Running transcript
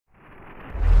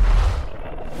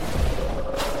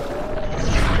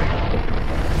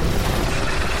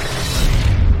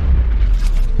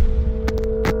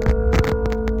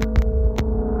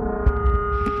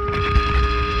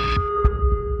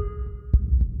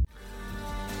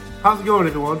How's it going,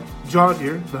 everyone? John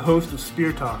here, the host of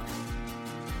Spear Talk.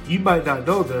 You might not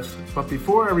know this, but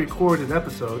before I record an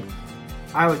episode,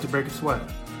 I like to break a sweat.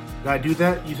 And I do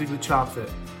that using the Chop Fit.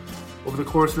 Over the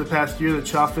course of the past year, the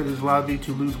Chop Fit has allowed me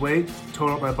to lose weight, tone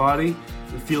up my body,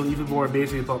 and feel even more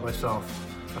amazing about myself.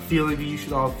 A feeling that you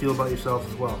should all feel about yourselves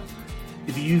as well.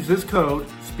 If you use this code,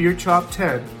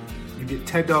 SpearChop10, you get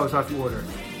 $10 off your order.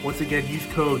 Once again, use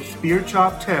code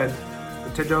SpearChop10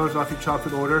 for $10 off your Chop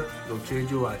Fit order. It'll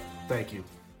change your life. Thank you.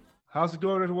 How's it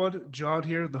going, everyone? John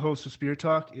here, the host of Spear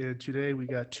Talk, and today we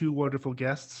got two wonderful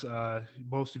guests.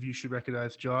 Most of you should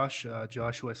recognize Josh.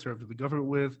 Josh, who I served in the government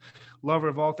with, lover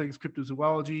of all things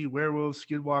cryptozoology, werewolves,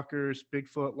 skinwalkers,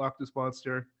 Bigfoot, Loch Ness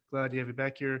Monster. Glad to have you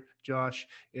back here, Josh.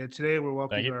 And today we're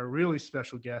welcoming our really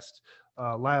special guest,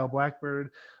 Lyle Blackburn.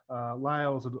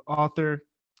 Lyle is an author,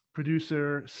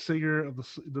 producer, singer of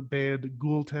the band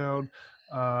Ghoultown.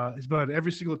 He's been on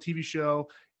every single TV show,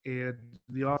 and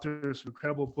the author of some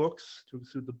incredible books, to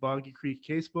include the Boggy Creek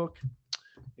Casebook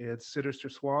and Sinister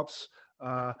Swamps,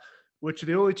 which are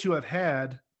the only two I've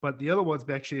had, but the other one's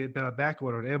actually been on back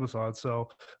order on Amazon, so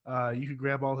you can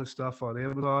grab all his stuff on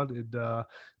Amazon. And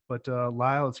but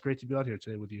Lyle, it's great to be out here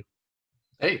today with you.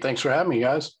 Hey, thanks for having me,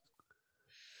 guys.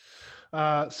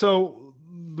 So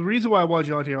the reason why I wanted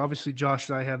you on here, obviously Josh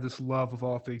and I have this love of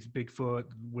all things Bigfoot,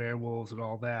 werewolves, and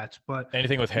all that, but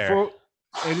anything with hair.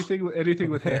 Anything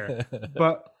with hair.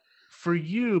 But for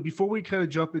you, before we kind of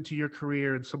jump into your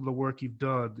career and some of the work you've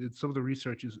done, and some of the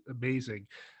research is amazing.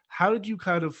 How did you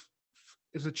kind of,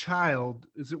 as a child,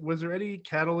 was there any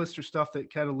catalyst or stuff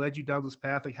that kind of led you down this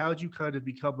path? Like, how did you kind of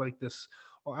become like this?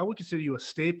 Well, I would consider you a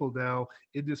staple now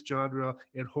in this genre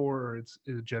and horror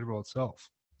in general itself.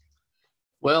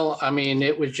 Well, I mean,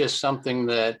 it was just something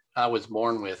that I was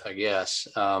born with, I guess.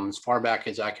 As far back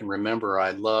as I can remember,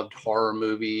 I loved horror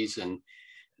movies and,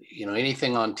 you know,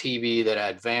 anything on TV that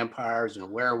had vampires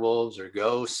and werewolves or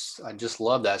ghosts. I just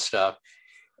loved that stuff.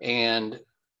 And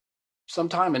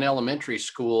sometime in elementary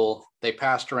school, they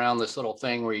passed around this little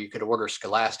thing where you could order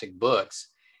Scholastic books.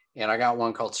 And I got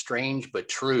one called Strange But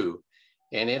True.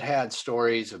 And it had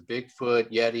stories of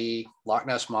Bigfoot, Yeti, Loch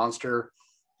Ness Monster,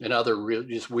 and other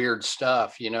just weird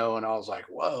stuff, you know. And I was like,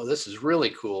 whoa, this is really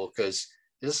cool, because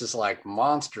this is like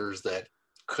monsters that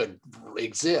could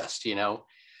exist, you know.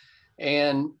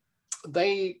 And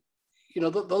they, you know,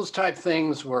 those type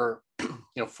things were, you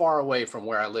know, far away from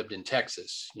where I lived in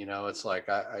Texas. You know, it's like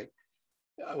I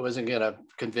wasn't going to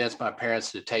convince my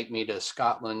parents to take me to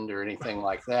Scotland or anything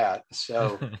like that.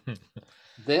 So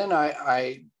then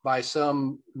I, by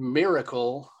some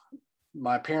miracle,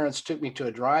 my parents took me to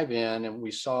a drive-in and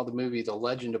we saw the movie The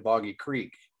Legend of Boggy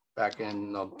Creek back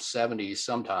in the 70s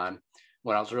sometime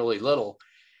when I was really little.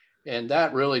 And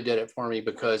that really did it for me,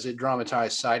 because it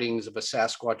dramatized sightings of a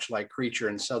Sasquatch-like creature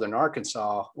in southern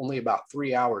Arkansas, only about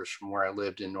 3 hours from where I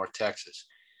lived in North Texas.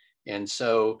 And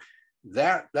so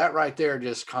that right there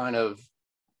just kind of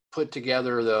put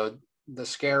together the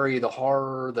scary, the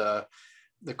horror, the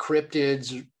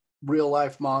cryptids, real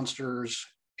life monsters.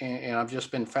 And I've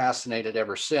just been fascinated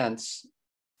ever since.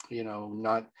 You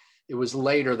know, it was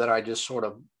later that I just sort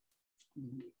of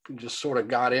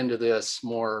got into this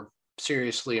more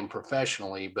seriously and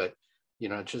professionally, but you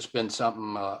know, it's just been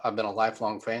something I've been a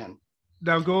lifelong fan.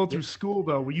 Now, going through school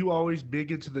though, were you always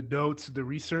big into the notes, the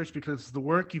research? Because the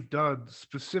work you've done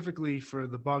specifically for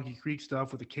the Boggy Creek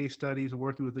stuff with the case studies and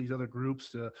working with these other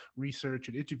groups to research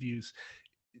and interviews,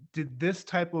 did this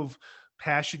type of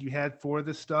passion you had for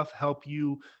this stuff help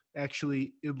you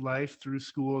actually in life through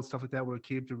school and stuff like that when it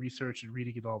came to research and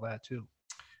reading and all that too?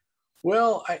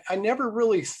 Well, I never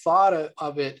really thought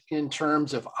of it in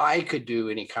terms of I could do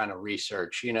any kind of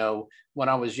research. You know, when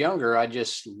I was younger, I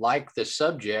just liked the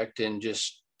subject and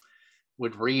just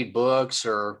would read books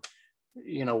or,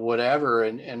 you know, whatever.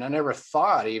 And I never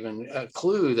thought even a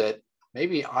clue that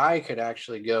maybe I could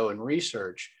actually go and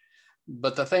research.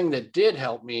 But the thing that did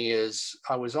help me is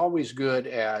I was always good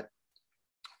at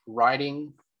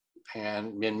writing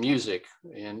and in music,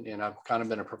 and I've kind of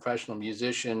been a professional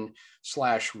musician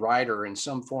 / writer in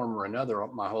some form or another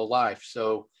my whole life.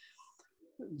 So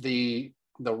the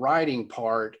writing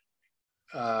part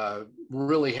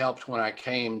really helped when I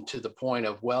came to the point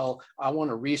of, well, I want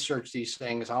to research these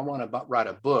things. I want to write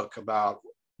a book about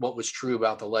what was true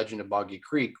about the legend of Boggy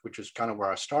Creek, which is kind of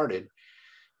where I started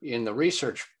in the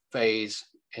research phase.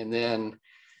 And then,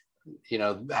 you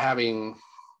know,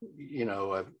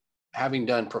 having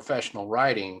done professional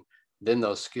writing, then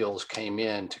those skills came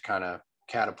in to kind of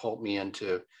catapult me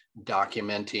into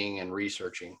documenting and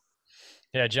researching.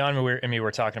 Yeah, John, we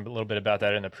were talking a little bit about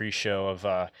that in the pre-show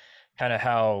of kind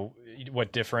of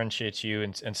what differentiates you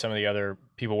and some of the other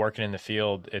people working in the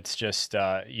field. It's just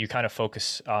you kind of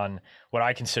focus on what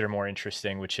I consider more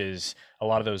interesting, which is a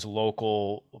lot of those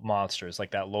local monsters, like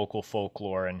that local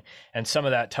folklore, and some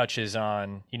of that touches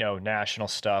on, you know, national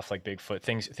stuff like Bigfoot,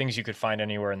 things you could find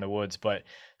anywhere in the woods. But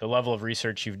the level of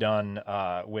research you've done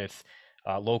with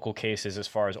local cases, as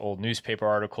far as old newspaper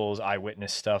articles,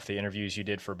 eyewitness stuff, the interviews you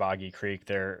did for Boggy Creek,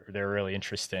 they're really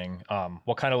interesting.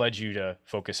 What kind of led you to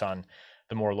focus on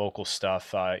the more local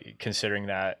stuff, considering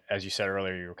that, as you said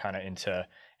earlier, you were kind of into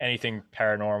anything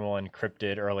paranormal and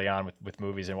cryptid early on with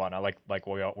movies and whatnot, like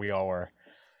we all were?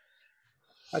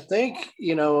 I think,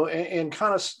 you know, and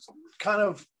kind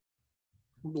of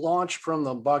launched from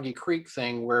the Boggy Creek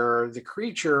thing, where the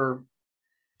creature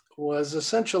was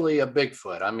essentially a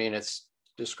Bigfoot. I mean, it's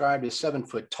described as 7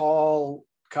 foot tall,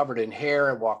 covered in hair.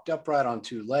 It walked upright on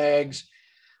 2 legs.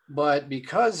 But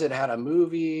because it had a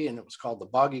movie and it was called the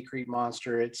Boggy Creek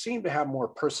Monster, it seemed to have more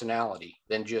personality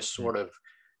than just sort of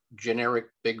generic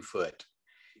Bigfoot.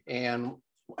 And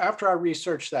after I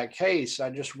researched that case, I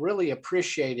just really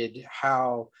appreciated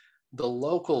how the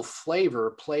local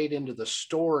flavor played into the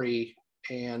story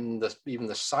and even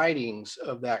the sightings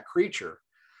of that creature.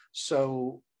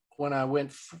 So when I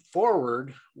went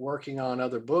forward working on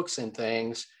other books and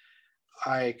things,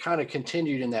 I kind of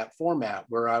continued in that format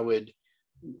where I would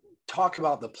talk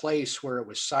about the place where it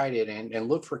was cited and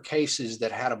look for cases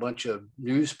that had a bunch of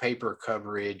newspaper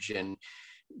coverage and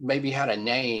maybe had a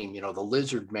name, you know, the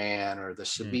Lizard Man or the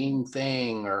Sabine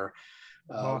Thing or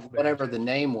whatever the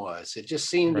name was. It just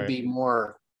seemed to be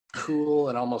more cool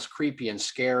and almost creepy and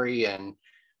scary and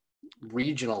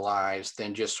regionalized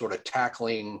than just sort of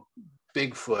tackling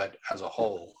Bigfoot as a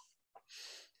whole.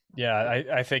 Yeah,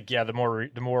 I think the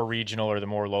more regional or the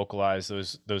more localized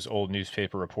those old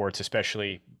newspaper reports,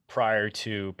 especially prior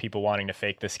to people wanting to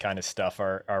fake this kind of stuff,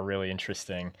 are really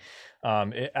interesting.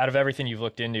 Out of everything you've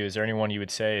looked into, is there anyone you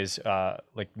would say is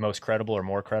like most credible or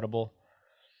more credible?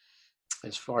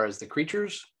 As far as the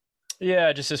creatures?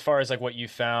 Yeah, just as far as like what you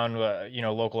found, you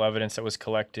know, local evidence that was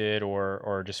collected,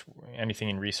 or just anything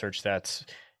in research that's,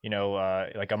 you know,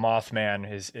 like a Mothman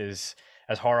is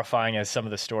as horrifying as some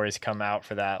of the stories come out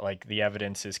for that. Like the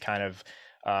evidence is kind of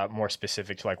more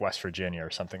specific to like West Virginia or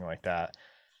something like that.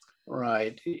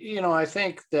 Right. You know, I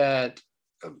think that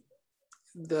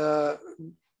Bigfoot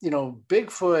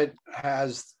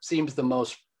seems the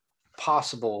most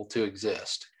possible to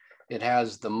exist. It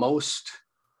has the most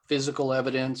physical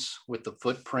evidence with the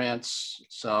footprints,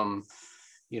 some,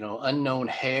 you know, unknown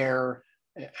hair,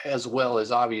 as well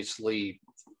as obviously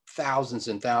thousands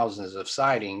and thousands of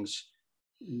sightings,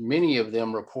 many of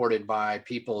them reported by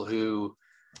people who,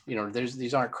 you know,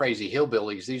 these aren't crazy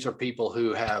hillbillies. These are people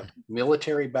who have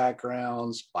military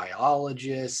backgrounds,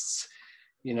 biologists,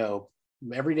 you know,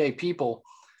 everyday people.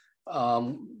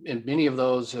 And many of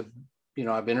those have, you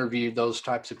know, I've interviewed those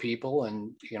types of people,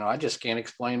 and, you know, I just can't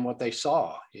explain what they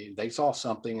saw. They saw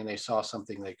something and they saw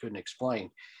something they couldn't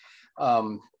explain.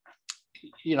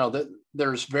 You know,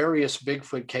 there's various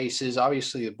Bigfoot cases.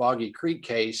 Obviously, the Boggy Creek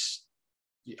case,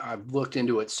 I've looked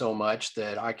into it so much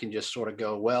that I can just sort of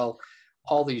go, well,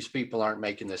 all these people aren't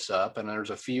making this up. And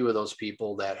there's a few of those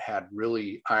people that had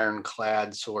really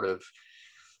ironclad sort of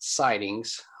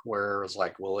sightings where it was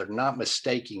like, well, they're not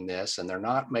mistaking this and they're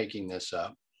not making this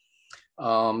up.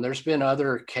 There's been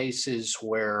other cases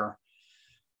where,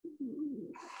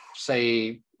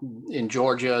 say, in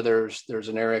Georgia, there's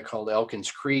an area called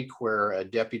Elkins Creek where a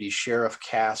deputy sheriff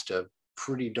cast a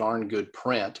pretty darn good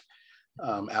print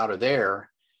out of there.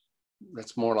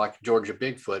 That's more like Georgia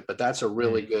Bigfoot, but that's a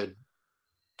really good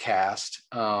cast.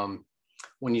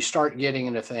 When you start getting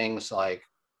into things like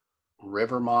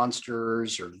river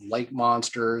monsters or lake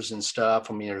monsters and stuff,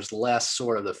 I mean, there's less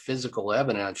sort of the physical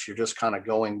evidence. You're just kind of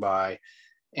going by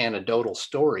anecdotal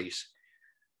stories.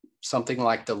 Something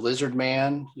like the Lizard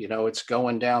Man, you know, it's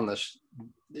going down this,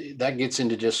 that gets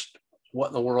into just what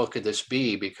in the world could this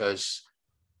be? Because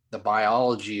the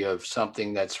biology of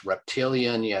something that's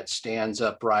reptilian yet stands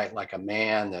upright like a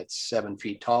man that's 7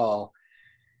 feet tall,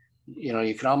 you know,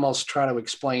 you can almost try to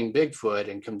explain Bigfoot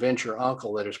and convince your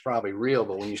uncle that it's probably real,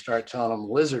 but when you start telling him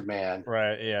Lizard Man,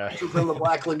 right, yeah, from the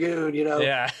Black Lagoon, you know,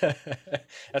 yeah,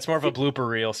 that's more of a blooper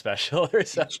reel special or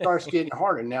something. It starts getting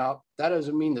harder. Now, that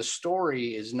doesn't mean the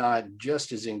story is not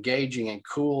just as engaging and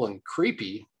cool and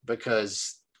creepy,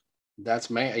 because that's,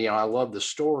 you know, I love the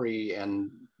story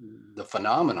and the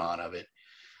phenomenon of it.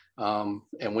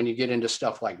 And when you get into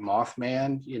stuff like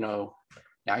Mothman, you know,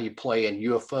 now you play in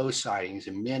UFO sightings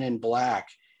and Men in Black,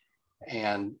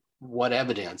 and what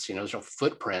evidence, you know, there's no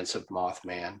footprints of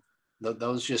Mothman.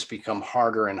 those just become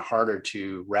harder and harder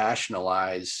to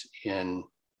rationalize in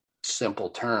simple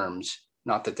terms.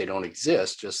 Not that they don't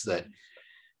exist, just that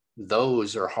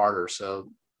those are harder. So,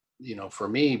 for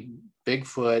me,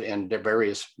 Bigfoot and the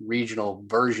various regional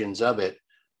versions of it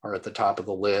are at the top of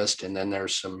the list. And then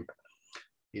there's some,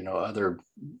 other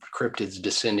cryptids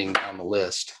descending down the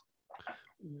list.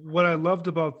 What I loved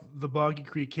about the Boggy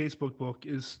Creek Casebook book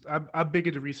is I'm big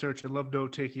into research. I love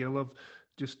note taking. I love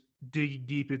just digging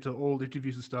deep into old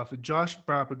interviews and stuff. And Josh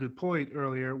brought up a good point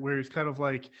earlier where he's kind of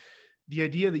like the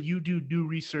idea that you do new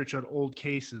research on old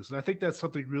cases. And I think that's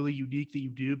something really unique that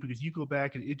you do, because you go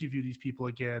back and interview these people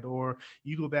again, or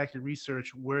you go back and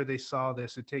research where they saw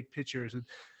this and take pictures. And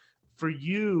for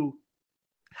you,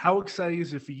 how exciting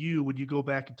is it for you when you go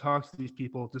back and talk to these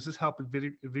people? Does this help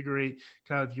invigorate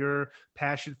kind of your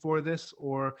passion for this?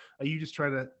 Or are you just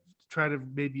trying to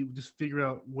maybe just figure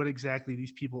out what exactly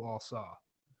these people all saw?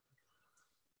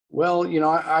 Well,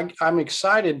 I'm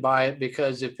excited by it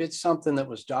because if it's something that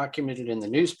was documented in the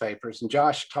newspapers, and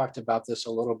Josh talked about this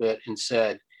a little bit and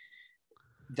said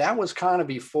that was kind of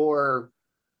before,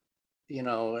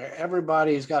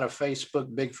 everybody's got a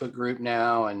Facebook Bigfoot group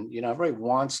now, and, everybody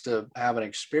wants to have an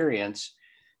experience.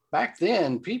 Back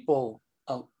then, people,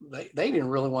 they didn't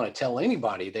really want to tell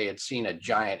anybody they had seen a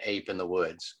giant ape in the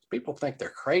woods. People think they're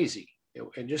crazy.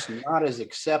 It just not as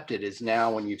accepted as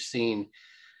now when you've seen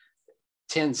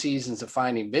 10 seasons of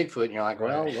Finding Bigfoot, and you're like,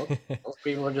 well, look, those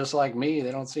people are just like me.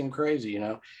 They don't seem crazy,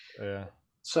 Yeah.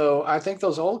 So I think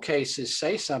those old cases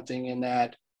say something in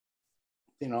that,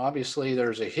 obviously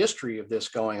there's a history of this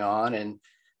going on, and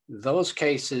those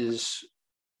cases,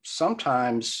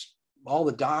 sometimes all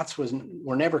the dots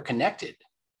were never connected.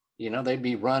 They'd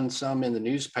be run some in the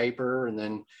newspaper, and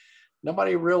then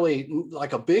nobody really,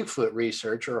 like a Bigfoot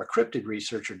researcher or a cryptid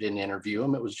researcher, didn't interview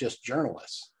them. It was just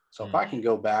journalists. So if I can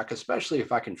go back, especially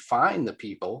if I can find the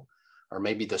people, or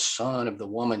maybe the son of the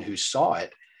woman who saw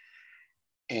it,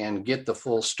 and get the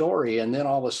full story, and then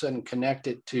all of a sudden connect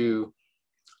it to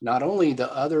not only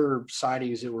the other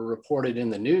sightings that were reported in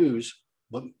the news,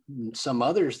 but some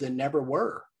others that never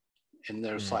were. And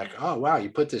there's like, oh, wow, you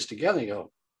put this together, you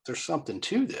go, there's something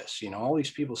to this. All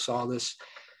these people saw this.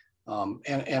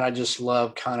 And I just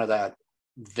love kind of that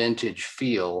vintage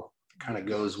feel. Kind of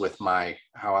goes with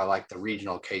how I like the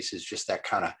regional cases, just that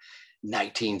kind of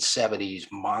 1970s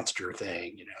monster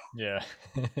thing, Yeah.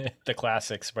 The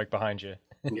classics right behind you.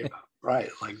 Yeah, right,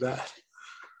 like that.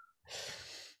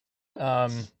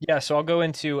 Yeah, so I'll go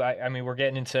into, I mean, we're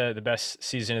getting into the best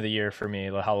season of the year for me,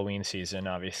 the Halloween season,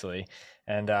 obviously.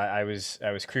 And I was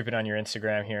creeping on your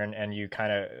Instagram here, and you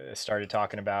kind of started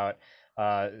talking about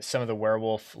some of the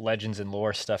werewolf legends and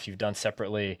lore stuff you've done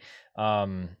separately.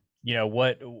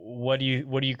 What do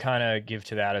you kind of give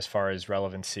to that as far as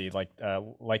relevancy, like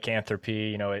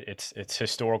lycanthropy? It's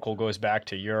historical, goes back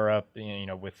to Europe,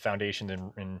 with foundations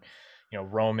in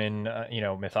Roman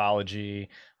mythology.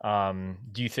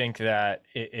 Do you think that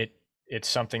it's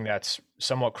something that's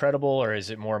somewhat credible, or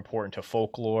is it more important to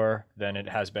folklore than it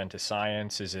has been to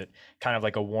science? Is it kind of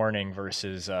like a warning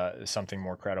versus something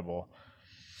more credible?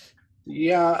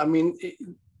 Yeah, I mean,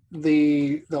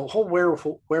 the whole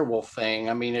werewolf thing,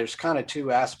 I mean, there's kind of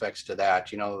two aspects to that.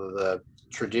 The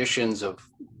traditions of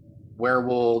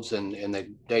werewolves, and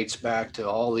it dates back to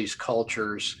all these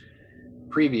cultures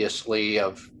previously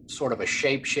of sort of a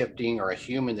shape-shifting or a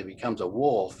human that becomes a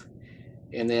wolf.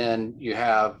 And then you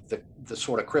have the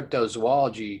sort of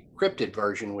cryptozoology cryptid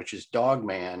version, which is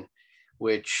Dogman,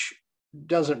 which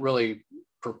doesn't really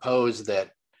propose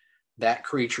that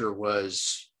creature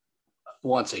was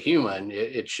once a human.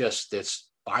 It's just this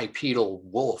bipedal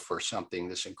wolf or something,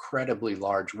 this incredibly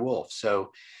large wolf.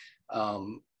 So,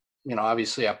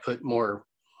 obviously I put more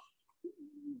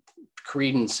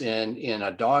credence in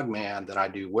a Dogman than I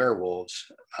do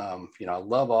werewolves. I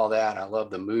love all that. I love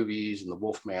the movies, and the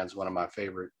Wolfman's one of my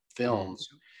favorite films.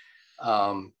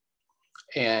 And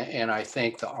I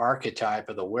think the archetype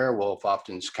of the werewolf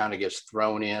often kind of gets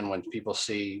thrown in when people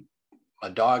see a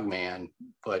Dogman,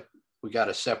 but we got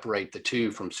to separate the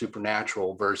two from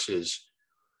supernatural versus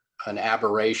an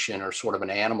aberration or sort of an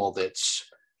animal that's,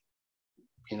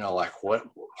 like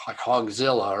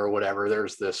Hogzilla or whatever.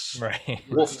 There's this Right.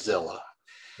 Wolfzilla.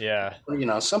 Yeah.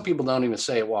 Some people don't even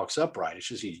say it walks upright. It's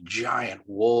just these giant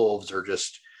wolves or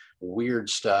just weird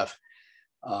stuff.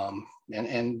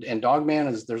 And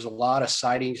Dogman there's a lot of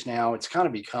sightings now. It's kind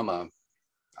of become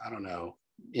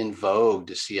in vogue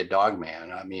to see a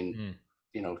Dogman. I mean,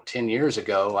 10 years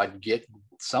ago, I'd get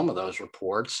some of those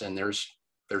reports, and there's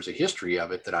a history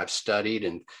of it that I've studied,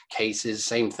 and cases,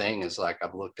 same thing as like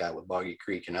I've looked at with Boggy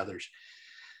Creek and others.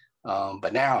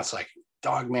 But now it's like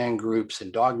dogman groups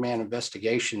and dogman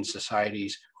investigation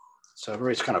societies. So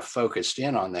everybody's kind of focused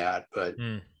in on that. But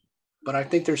I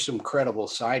think there's some credible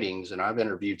sightings, and I've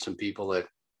interviewed some people that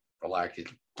are like, it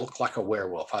looked like a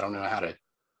werewolf. I don't know how to,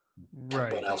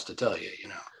 what else to tell you, you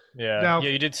know? Yeah. Now, yeah,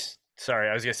 you did. Sorry,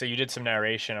 I was gonna say you did some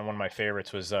narration, and one of my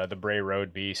favorites was the Bray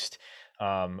Road Beast.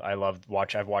 I've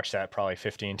watched that probably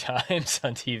 15 times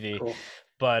on TV. Cool.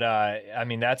 But I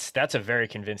mean, that's a very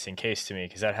convincing case to me,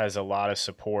 because that has a lot of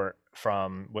support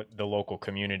from the local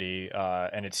community,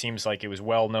 and it seems like it was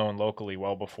well known locally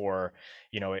well before,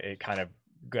 it kind of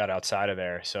got outside of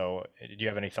there. So, do you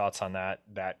have any thoughts on that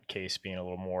case being a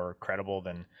little more credible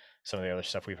than some of the other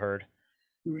stuff we've heard?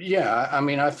 Yeah, I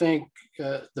mean, I think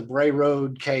the Bray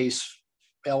Road case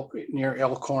near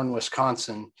Elkhorn,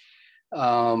 Wisconsin,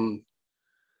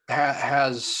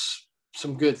 has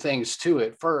some good things to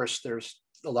it. First, there's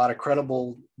a lot of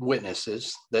credible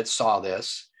witnesses that saw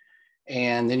this,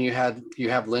 and then you have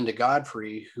Linda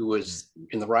Godfrey, who was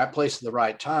in the right place at the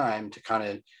right time to kind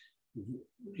of,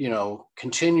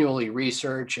 continually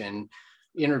research and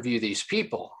interview these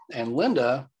people. And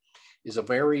Linda is a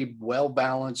very well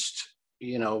balanced,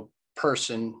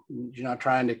 person. You're not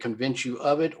trying to convince you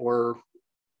of it or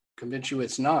convince you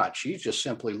it's not. She's just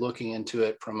simply looking into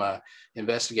it from a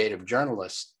investigative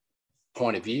journalist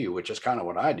point of view, which is kind of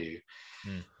what I do.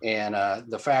 And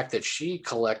the fact that she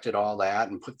collected all that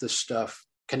and put this stuff,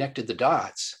 connected the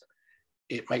dots,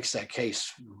 it makes that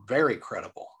case very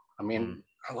credible. I mean,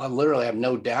 I literally have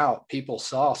no doubt people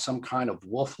saw some kind of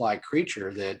wolf-like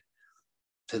creature that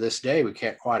to this day we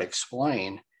can't quite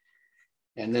explain.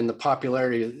 And then the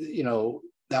popularity,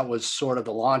 that was sort of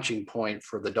the launching point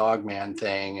for the Dogman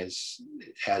thing,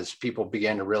 as people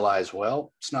began to realize,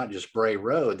 well, it's not just Bray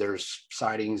Road. There's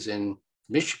sightings in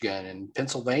Michigan and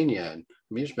Pennsylvania. And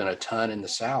I mean, there's been a ton in the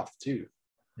South too.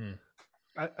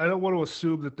 I don't want to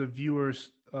assume that the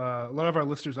viewers, a lot of our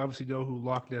listeners obviously know who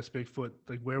Loch Ness, Bigfoot,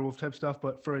 like werewolf type stuff,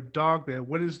 but for a Dogman,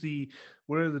 what are the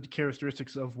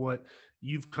characteristics of what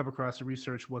you've come across in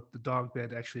research, what the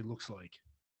Dogman actually looks like?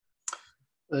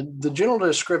 The general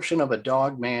description of a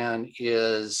Dogman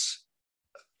is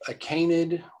a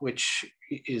canid, which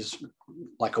is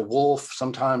like a wolf,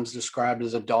 sometimes described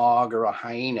as a dog or a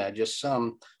hyena, just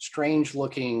some strange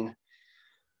looking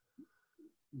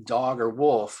dog or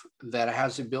wolf that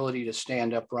has the ability to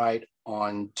stand upright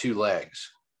on two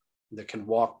legs, that can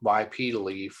walk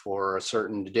bipedally for a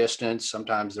certain distance.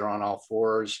 Sometimes they're on all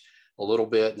fours a little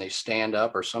bit and they stand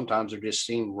up, or sometimes they're just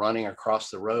seen running across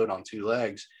the road on two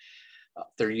legs.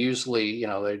 They're usually,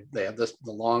 they have the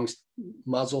long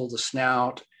muzzle, the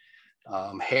snout,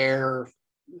 hair,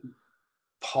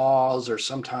 paws are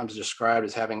sometimes described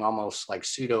as having almost like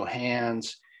pseudo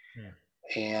hands.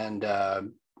 And,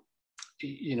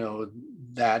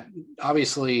 that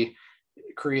obviously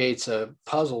creates a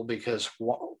puzzle, because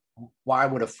why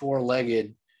would a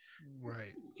four-legged,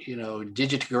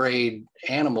 digitigrade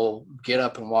animal get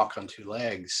up and walk on two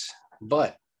legs?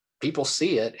 But people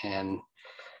see it, and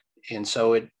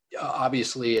so it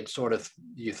obviously it sort of,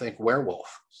 you think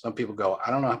werewolf. Some people go, I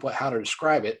don't know how to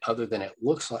describe it other than it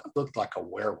looked like a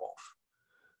werewolf.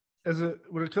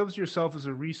 When it comes to yourself as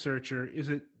a researcher,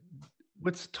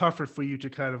 what's tougher for you to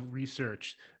kind of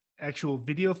research? Actual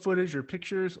video footage or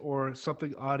pictures, or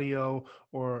something audio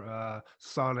or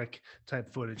sonic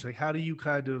type footage? Like, how do you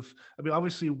kind of, I mean,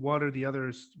 obviously one or the other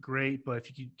is great, but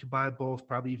if you could combine both,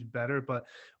 probably even better. But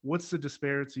what's the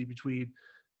disparity between,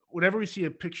 whenever we see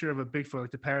a picture of a Bigfoot,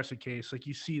 like the Patterson case, like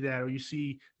you see that, or you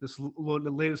see the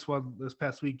latest one this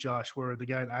past week, Josh, where the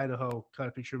guy in Idaho kind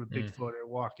of picture of a Bigfoot or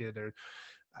walking, or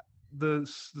the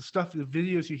stuff, the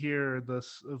videos you hear, of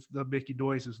the making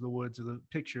noises in the woods, and the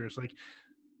pictures, like,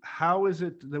 how is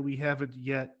it that we haven't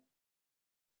yet,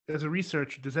 as a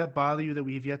researcher, does that bother you that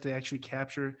we have yet to actually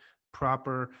capture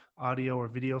proper audio or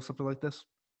video, something like this?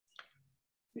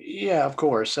 Yeah, of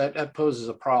course. That poses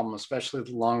a problem, especially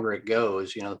the longer it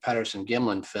goes. The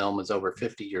Patterson-Gimlin film is over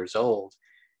 50 years old,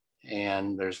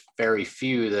 and there's very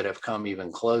few that have come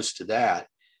even close to that.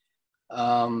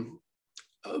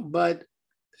 But,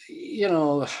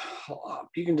 you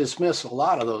can dismiss a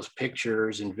lot of those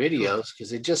pictures and videos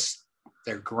because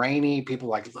they're grainy.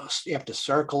 People you have to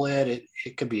circle it.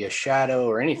 It could be a shadow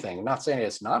or anything. I'm not saying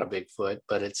it's not a Bigfoot,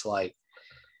 but it's like,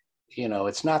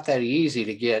 it's not that easy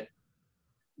to get,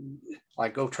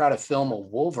 like, go try to film a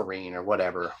Wolverine or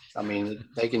whatever. I mean,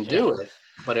 they can do it,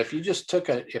 but if you just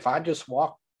if I just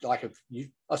walked, like if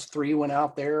us three went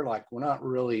out there, like, we're not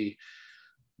really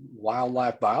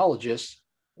wildlife biologists,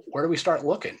 where do we start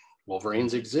looking?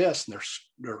 Wolverines exist, and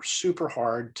they're super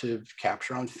hard to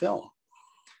capture on film.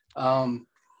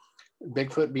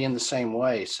 Bigfoot being the same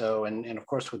way. So, and of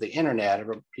course with the internet,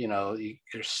 you know,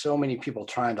 there's so many people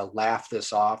trying to laugh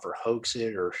this off or hoax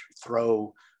it or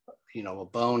throw, you know, a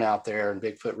bone out there, and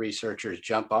Bigfoot researchers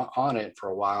jump on it for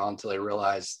a while until they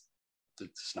realize that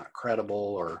it's not credible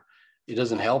or it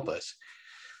doesn't help us.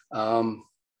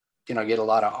 You know, I get a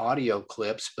lot of audio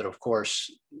clips, but of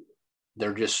course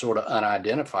they're just sort of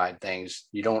unidentified things.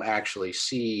 You don't actually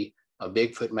see a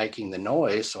Bigfoot making the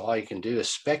noise. So all you can do is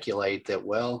speculate that,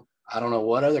 well, I don't know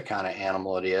what other kind of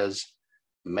animal it is.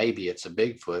 Maybe it's a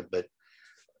Bigfoot, but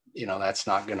you know, that's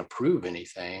not going to prove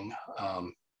anything.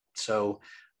 So,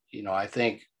 you know, I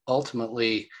think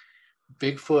ultimately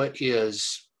Bigfoot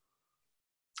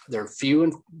they're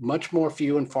much more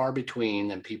few and far between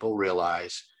than people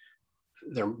realize.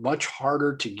 They're much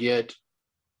harder to get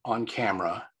on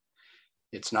camera.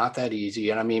 It's not that easy.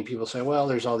 And I mean, people say, well,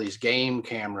 there's all these game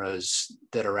cameras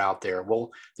that are out there.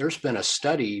 Well, there was a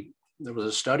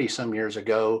study some years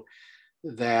ago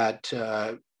that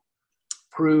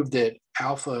proved that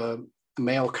alpha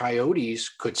male coyotes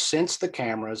could sense the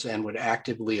cameras and would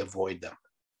actively avoid them.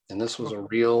 And this was a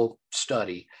real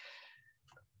study.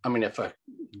 I mean, if a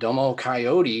dumb old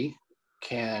coyote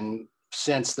can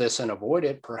sense this and avoid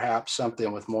it, perhaps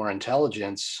something with more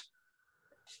intelligence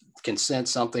can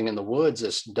sense something in the woods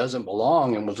that doesn't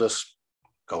belong and will just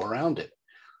go around it.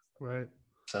 Right.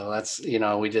 So that's, you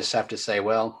know, we just have to say,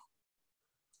 well,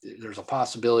 there's a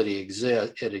possibility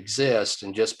it exists,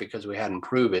 and just because we hadn't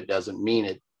proved it doesn't mean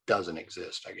it doesn't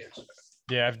exist, I guess.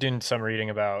 Yeah, I've done some reading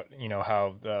about, you know,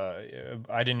 how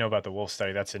I didn't know about the wolf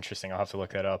study. That's interesting. I'll have to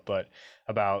look that up. But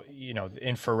about, you know, the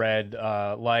infrared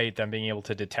light, them being able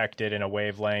to detect it in a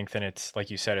wavelength, and it's like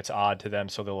you said, it's odd to them,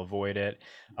 so they'll avoid it.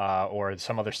 Or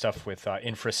some other stuff with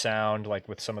infrasound, like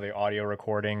with some of the audio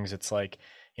recordings, it's like,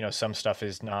 you know, some stuff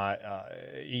is not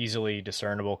easily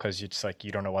discernible because it's like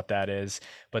you don't know what that is.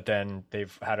 But then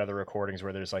they've had other recordings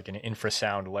where there's like an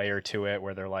infrasound layer to it,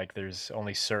 where they're like, there's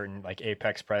only certain like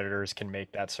apex predators can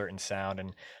make that certain sound.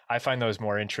 And I find those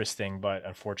more interesting, but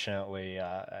unfortunately,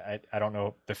 I don't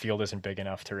know, the field isn't big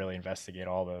enough to really investigate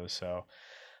all those. So,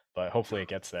 but hopefully it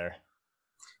gets there.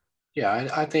 Yeah,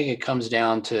 I think it comes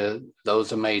down to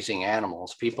those amazing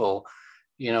animals. People,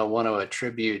 you know, want to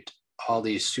attribute all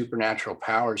these supernatural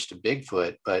powers to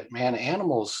Bigfoot, but man,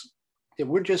 animals,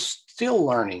 we're just still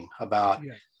learning about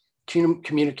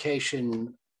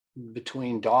communication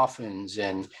between dolphins,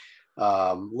 and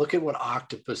look at what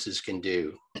octopuses can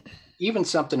do. Even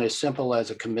something as simple as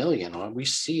a chameleon, when we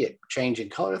see it changing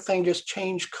color, the thing just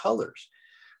changed colors.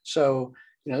 So,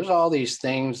 you know, there's all these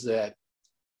things that,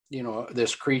 you know,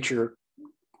 this creature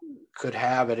could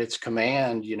have at its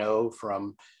command, you know,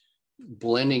 from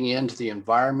blending into the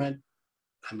environment.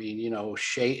 I mean, you know,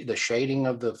 the shading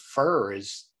of the fur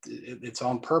it's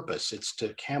on purpose. It's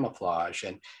to camouflage.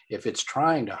 And if it's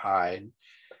trying to hide,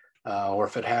 or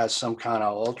if it has some kind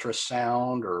of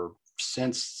ultrasound or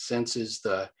senses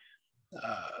the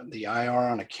IR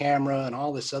on a camera and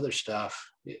all this other stuff,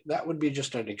 that would be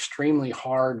just an extremely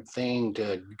hard thing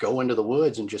to go into the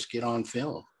woods and just get on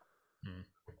film.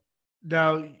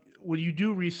 Now, when you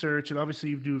do research, and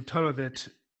obviously you do a ton of it,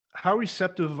 how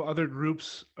receptive other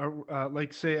groups are,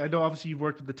 like, say, I know obviously you've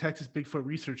worked with the Texas Bigfoot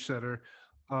Research Center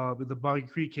in the Boggy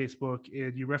Creek case book,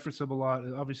 and you reference them a lot,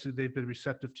 and obviously they've been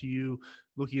receptive to you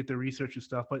looking at their research and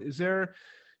stuff. But is there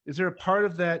a part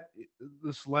of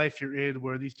this life you're in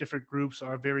where these different groups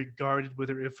are very guarded with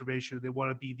their information? They want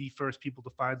to be the first people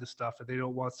to find the stuff, and they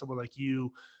don't want someone like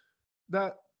you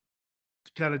not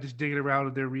kind of just digging around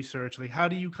in their research? Like, how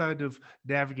do you kind of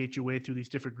navigate your way through these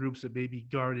different groups that may be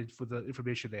guarded for the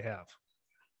information they have?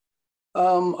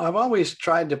 I've always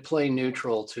tried to play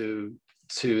neutral to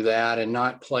that and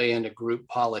not play into group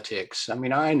politics. I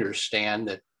mean, I understand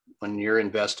that when you're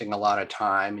investing a lot of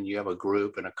time and you have a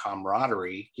group and a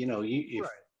camaraderie, you know,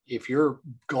 if your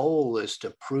goal is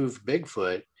to prove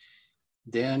Bigfoot,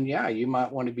 then yeah, you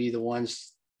might want to be the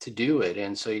ones to do it.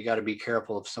 And so you got to be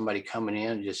careful of somebody coming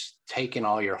in and just taking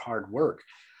all your hard work.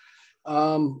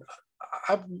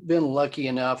 I've been lucky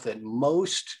enough that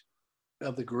most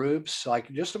of the groups,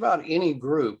 like just about any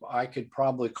group, I could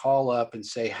probably call up and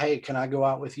say, hey, can I go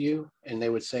out with you? And they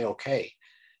would say, okay,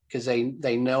 because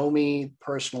they know me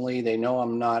personally. They know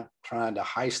I'm not trying to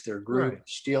heist their group,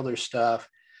 steal their stuff.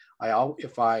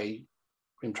 If I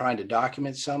am trying to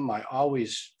document something, I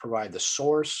always provide the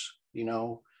source, you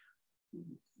know,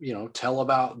 tell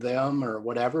about them or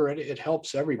whatever. It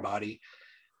helps everybody.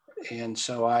 And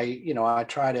so I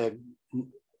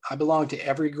belong to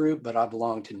every group, but I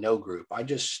belong to no group. I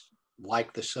just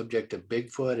like the subject of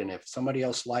Bigfoot. And if somebody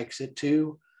else likes it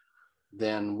too,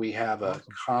 then we have a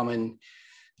common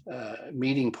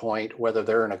meeting point, whether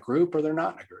they're in a group or they're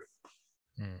not in a group.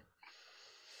 Hmm.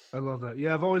 I love that.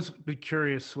 Yeah, I've always been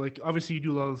curious. Like, obviously, you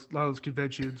do a lot of those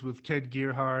conventions with Ken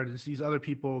Gerhard and these other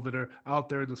people that are out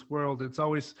there in this world. I've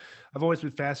always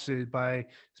been fascinated by,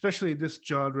 especially in this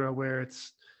genre where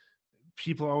it's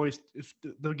people always, if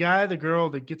the guy, the girl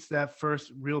that gets that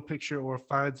first real picture or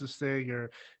finds this thing,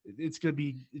 or it's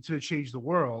gonna change the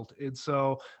world. And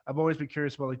so I've always been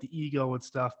curious about like the ego and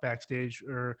stuff backstage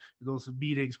or those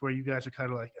meetings where you guys are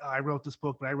kind of like, oh, I wrote this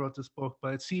book,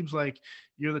 but it seems like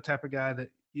you're the type of guy that,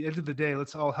 at the end of the day,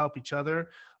 let's all help each other,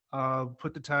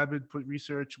 put the time in, put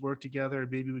research, work together,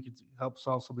 and maybe we can help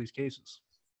solve some of these cases.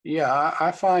 Yeah,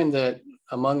 I find that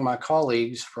among my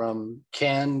colleagues, from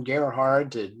Ken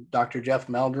Gerhard to Dr. Jeff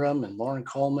Meldrum and Lauren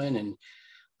Coleman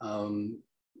and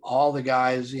all the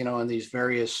guys, in these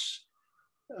various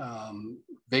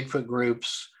Bigfoot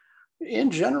groups, in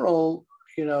general,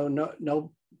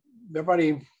 no,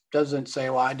 everybody doesn't say,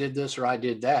 well, I did this or I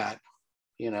did that.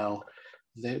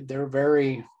 They're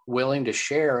very willing to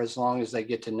share as long as they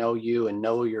get to know you and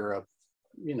know you're a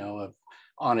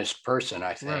honest person,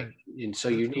 I think. Right. And so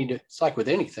you need to, it's like with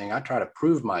anything, I try to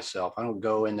prove myself. I don't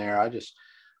go in there.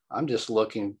 I'm just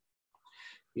looking,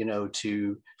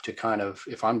 to kind of,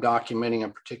 if I'm documenting a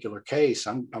particular case,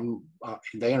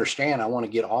 they understand I want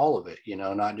to get all of it,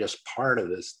 not just part of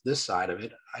this side of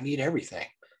it. I need everything.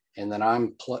 And then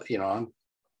I'm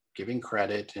giving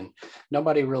credit, and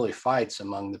nobody really fights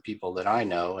among the people that I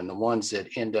know. And the ones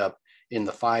that end up in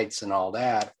the fights and all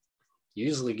that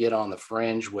usually get on the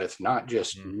fringe with not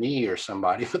just me or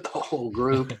somebody, but the whole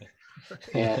group.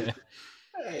 And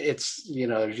it's,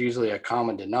 there's usually a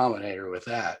common denominator with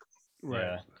that. Right.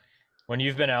 Yeah. When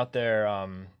you've been out there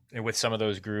with some of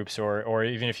those groups, or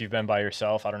even if you've been by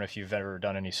yourself, I don't know if you've ever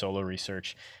done any solo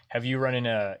research, have you run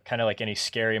into kind of like any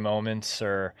scary moments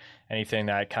or anything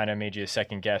that kind of made you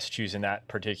second guess choosing that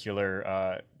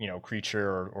particular,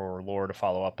 creature or lore to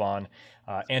follow up on?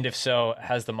 And if so,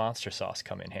 has the monster sauce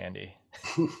come in handy?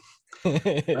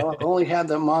 Well, I've only had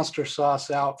the monster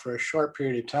sauce out for a short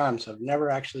period of time, so I've never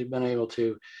actually been able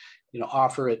to,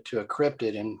 offer it to a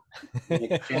cryptid in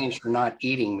exchange for not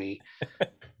eating me.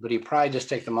 But he'd probably just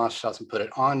take the monster sauce and put it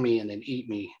on me and then eat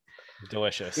me.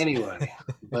 Delicious. Anyway,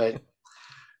 but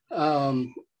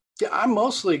I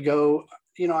mostly go,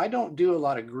 I don't do a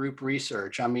lot of group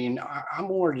research. I mean, I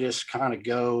more just kind of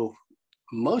go,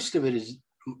 most of it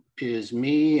is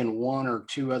me and one or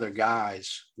two other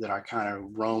guys that I kind of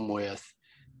roam with,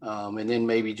 and then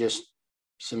maybe just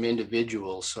some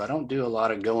individuals. So I don't do a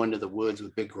lot of go into the woods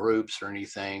with big groups or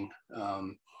anything.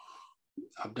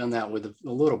 I've done that with a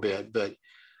little bit, but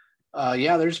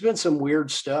yeah, there's been some weird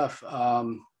stuff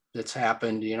that's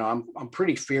happened. I'm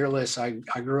pretty fearless. I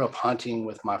grew up hunting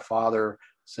with my father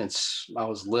since I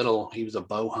was little. He was a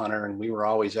bow hunter, and we were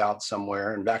always out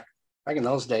somewhere. And back in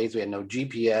those days, we had no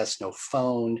GPS, no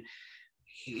phone.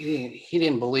 He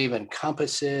didn't believe in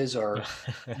compasses or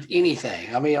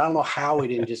anything. I mean, I don't know how we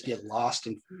didn't just get lost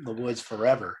in the woods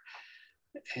forever.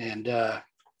 And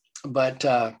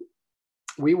but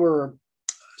we were,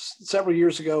 several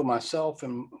years ago, myself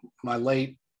and my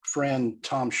late friend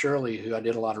Tom Shirley, who I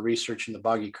did a lot of research in the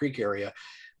Boggy Creek area,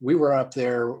 we were up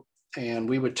there, and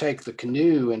we would take the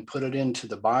canoe and put it into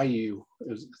the bayou.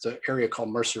 It's an area called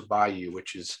Mercer Bayou,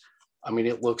 which is,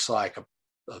 it looks like a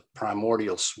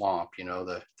primordial swamp,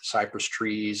 the cypress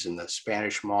trees and the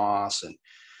Spanish moss, and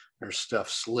there's stuff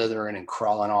slithering and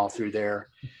crawling all through there.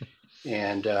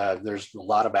 And there's a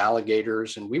lot of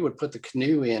alligators, and we would put the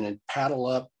canoe in and paddle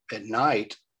up at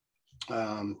night,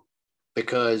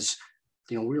 because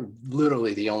we were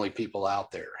literally the only people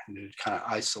out there, and it kind of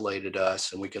isolated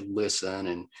us, and we could listen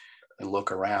and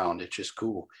look around. It's just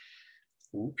cool.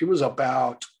 It was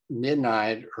about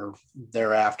midnight or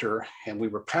thereafter, and we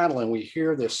were paddling. We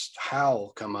hear this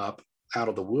howl come up out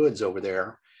of the woods over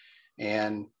there,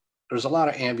 and there's a lot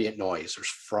of ambient noise. There's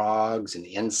frogs and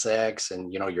insects,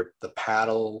 and the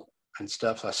paddle and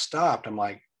stuff. So I stopped. I'm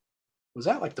like, was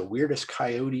that like the weirdest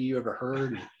coyote you ever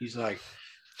heard? And he's like,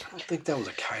 I don't think that was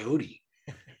a coyote.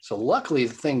 So luckily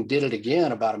the thing did it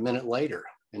again about a minute later.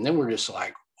 And then we're just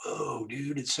like, whoa,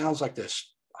 dude, it sounds like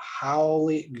this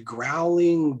howling,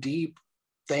 growling, deep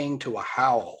thing to a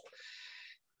howl.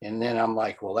 And then I'm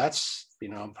like, well, that's,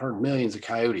 I've heard millions of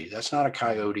coyotes. That's not a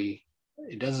coyote.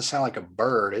 It doesn't sound like a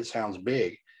bird. It sounds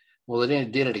big. Well,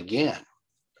 it did it again.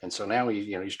 And so now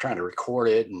he's trying to record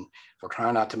it, and we're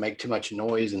trying not to make too much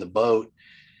noise in the boat.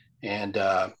 And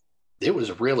it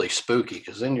was really spooky,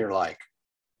 because then you're like,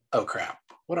 oh crap,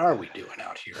 what are we doing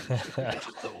out here in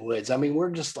the woods?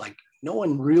 We're just like, no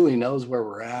one really knows where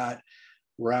we're at.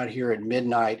 We're out here at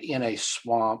midnight in a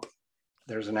swamp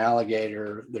there's an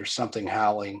alligator, there's something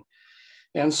howling.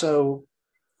 And so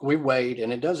we wait,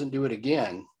 and it doesn't do it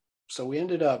again. So we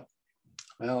ended up,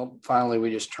 well, finally we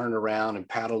just turned around and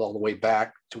paddled all the way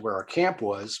back to where our camp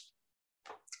was.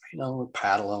 We're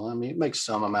paddling. I mean, it makes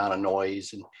some amount of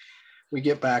noise. And we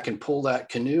get back and pull that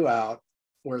canoe out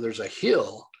where there's a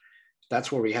hill.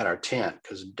 That's where we had our tent,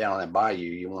 because down that bayou,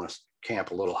 you want to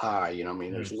camp a little high. I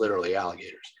mean, there's literally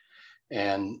alligators.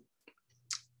 And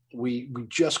we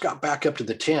just got back up to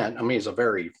the tent. I mean, it's a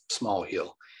very small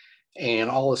hill. And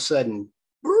all of a sudden,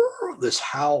 this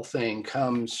howl thing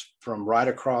comes from right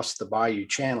across the bayou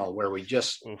channel where we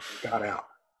just got out.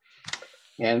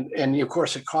 And of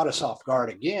course, it caught us off guard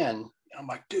again. And I'm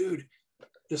like, dude,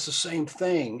 it's the same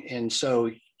thing. And so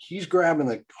he's grabbing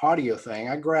the audio thing.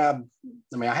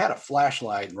 I had a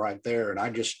flashlight right there, and I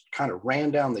just kind of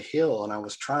ran down the hill, and I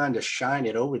was trying to shine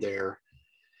it over there,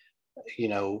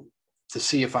 to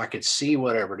see if I could see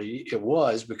whatever it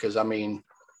was, because I mean,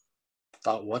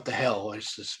 thought, what the hell,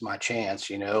 this is my chance,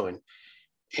 and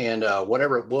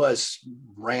whatever it was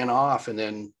ran off and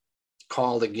then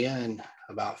called again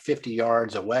about 50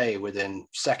 yards away within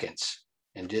seconds,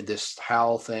 and did this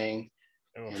howl thing.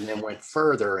 And then went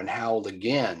further and howled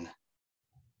again.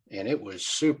 And it was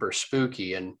super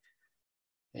spooky. And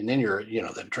then you're,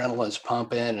 the adrenaline's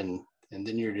pumping, and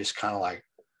then you're just kind of like,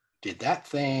 did that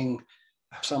thing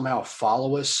somehow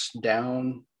follow us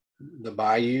down the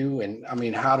bayou? And I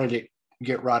mean, how did it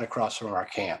get right across from our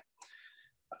camp?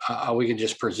 We can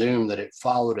just presume that it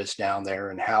followed us down there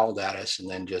and howled at us, and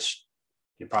then just,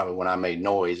 probably when I made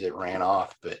noise, it ran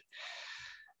off. But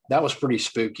that was pretty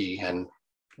spooky, and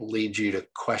leads you to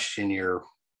question your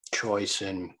choice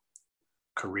in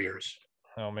careers.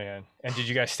 Oh man. And did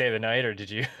you guys stay the night, or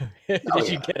did you you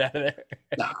get out of there?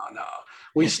 No,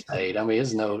 we stayed. I mean,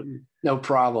 it's no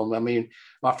problem. I mean,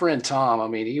 my friend Tom, I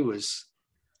mean,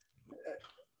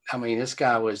 this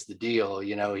guy was the deal.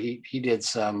 He did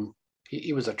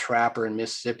he was a trapper in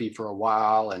Mississippi for a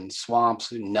while, and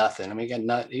swamps and nothing. I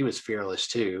mean, he was fearless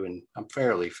too, and I'm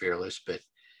fairly fearless, but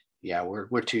yeah,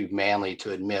 we're too manly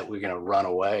to admit we're going to run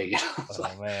away.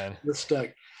 Man, we're stuck.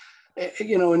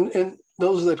 And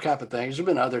those are the type of things. There've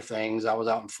been other things. I was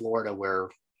out in Florida where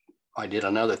I did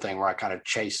another thing where I kind of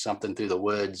chased something through the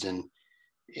woods, and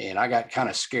I got kind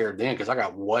of scared then, because I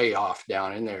got way off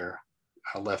down in there.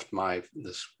 I left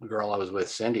this girl I was with,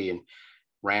 Cindy, and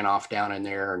ran off down in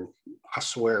there, and I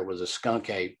swear it was a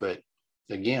skunk ape, but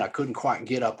again, I couldn't quite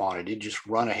get up on it. It just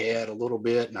run ahead a little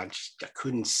bit, and I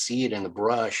couldn't see it in the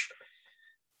brush.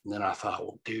 And then I thought,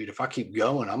 well, dude, if I keep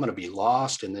going, I'm going to be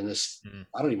lost. And then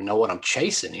I don't even know what I'm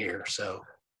chasing here. So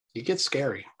it gets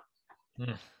scary.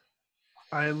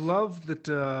 I love that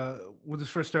when this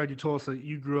first started, you told us that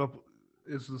you grew up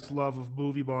as this love of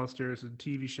movie monsters and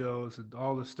TV shows and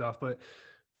all this stuff. But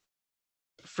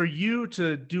for you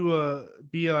to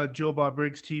be on Joe Bob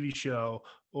Briggs' TV show,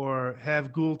 or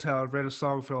have Ghoultown write a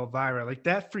song for Elvira, like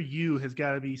that for you has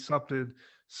got to be something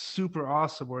super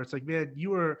awesome, where it's like, man,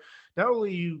 you are not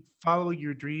only you following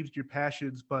your dreams, your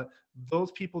passions, but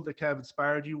those people that kind of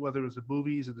inspired you, whether it was the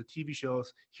movies and the TV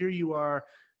shows, here you are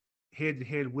hand in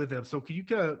hand with them. So can you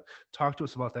kind of talk to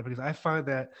us about that? Because I find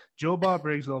that Joe Bob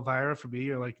Briggs and Elvira for me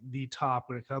are like the top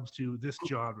when it comes to this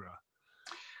genre.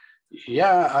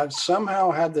 Yeah, I've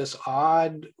somehow had this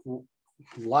odd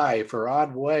life or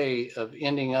odd way of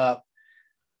ending up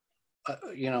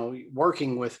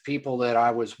working with people that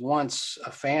I was once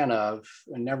a fan of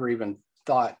and never even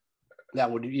thought that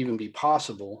would even be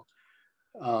possible.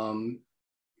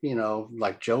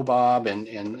 Like Joe Bob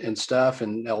and stuff,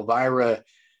 and Elvira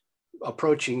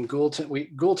approaching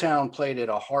Ghoultown. Ghoultown played at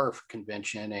a horror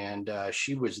convention, and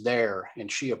she was there,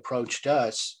 and she approached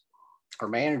us. Her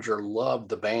manager loved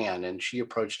the band, and she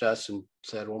approached us and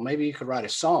said, well, maybe you could write a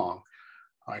song.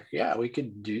 Like, yeah, I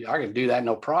can do that.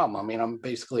 No problem. I mean, I'm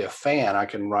basically a fan. I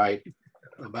can write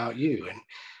about you. And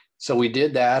so we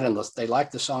did that, and they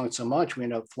liked the song so much, we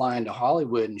ended up flying to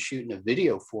Hollywood and shooting a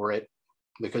video for it,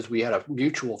 because we had a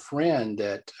mutual friend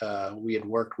that we had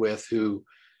worked with, who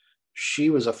she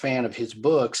was a fan of his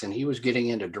books, and he was getting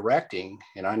into directing,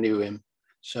 and I knew him.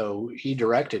 So he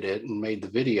directed it and made the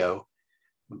video.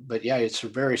 But yeah, it's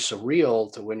very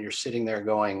surreal to when you're sitting there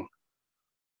going,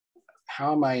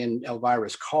 how am I in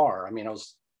Elvira's car? I mean, I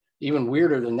was even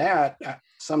weirder than that.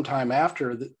 Sometime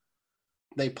after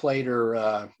they played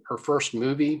her first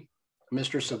movie,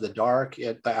 Mistress of the Dark,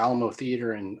 at the Alamo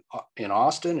Theater in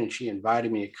Austin, and she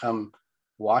invited me to come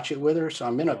watch it with her. So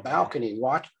I'm in a balcony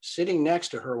sitting next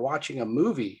to her watching a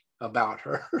movie about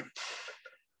her.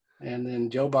 And then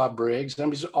Joe Bob Briggs. I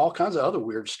mean, all kinds of other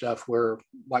weird stuff where,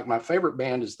 like, my favorite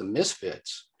band is the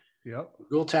Misfits. Yep.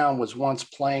 Ghoultown was once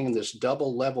playing in this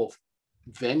double level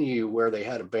venue where they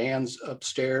had a bands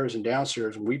upstairs and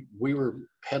downstairs. We were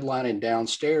headlining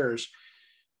downstairs,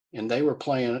 and they were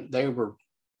playing. They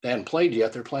hadn't played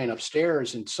yet. They're playing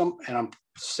upstairs, and I'm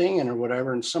singing or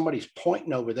whatever, and somebody's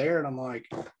pointing over there, and I'm like,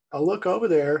 I look over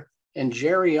there, and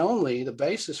Jerry Only, the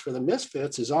bassist for the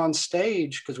Misfits, is on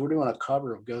stage because we're doing a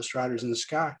cover of Ghost Riders in the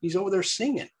Sky. He's over there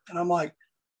singing, and I'm like,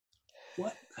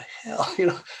 what the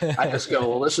hell? I just go,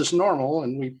 well, this is normal,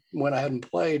 and we went ahead and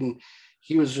played, and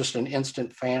he was just an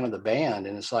instant fan of the band,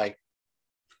 and it's like,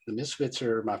 the Misfits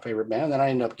are my favorite band. And then I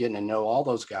ended up getting to know all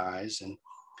those guys, and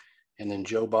then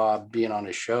Joe Bob being on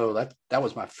his show. That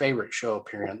was my favorite show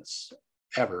appearance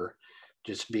ever.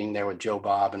 Just being there with Joe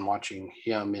Bob and watching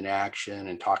him in action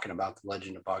and talking about the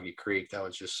Legend of Boggy Creek. That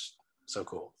was just so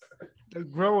cool.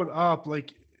 Growing up,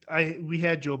 like we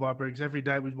had Joe Bob Briggs every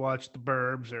night. We'd watch The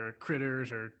Burbs or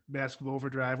Critters or Massive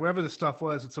Overdrive, wherever the stuff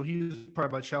was. And so he was part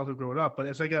of my childhood growing up. But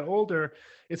as I got older,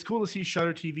 it's cool to see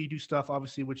Shudder TV do stuff,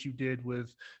 obviously, what you did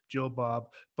with Joe Bob.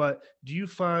 But do you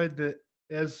find that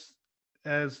as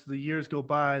the years go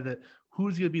by, that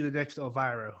who's going to be the next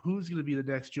Elvira? Who's going to be the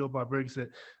next Joe Bob Briggs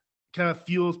that kind of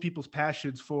fuels people's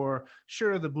passions for,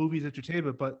 sure, the movies,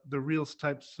 entertainment, but the real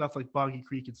type stuff like Boggy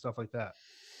Creek and stuff like that?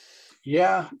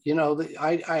 Yeah,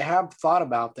 I have thought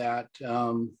about that.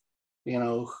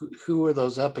 Who are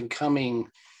those up and coming?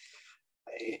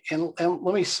 And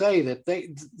let me say that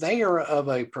they are of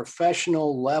a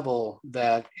professional level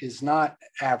that is not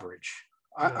average.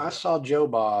 I saw Joe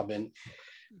Bob, and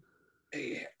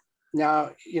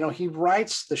now he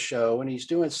writes the show and he's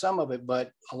doing some of it,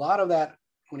 but a lot of that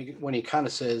when he kind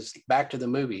of says back to the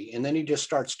movie and then he just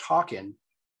starts talking.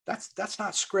 That's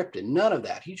not scripted. None of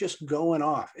that. He's just going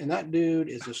off. And that dude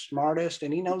is the smartest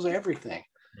and he knows everything.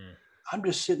 I'm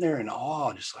just sitting there in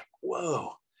awe, just like,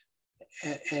 whoa.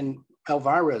 And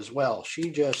Elvira as well. She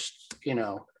just, in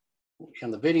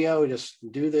the video, just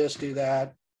do this, do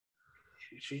that.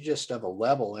 She's just of a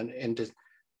level. And to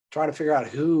try to figure out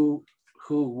who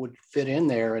would fit in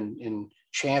there and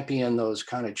champion those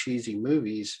kind of cheesy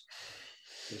movies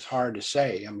is hard to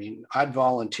say. I mean, I'd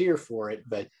volunteer for it,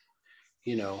 but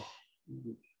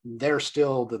they're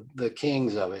still the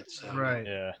kings of it. So. Right.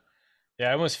 Yeah.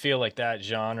 I almost feel like that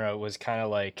genre was kind of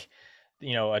like,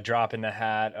 a drop in the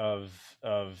hat of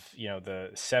the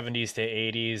 70s to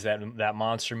 80s, that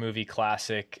monster movie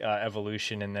classic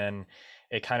evolution. And then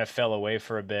it kind of fell away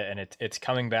for a bit, and it's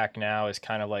coming back now as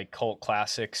kind of like cult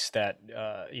classics that,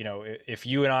 if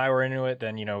you and I were into it,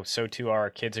 then, so too our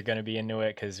kids are going to be into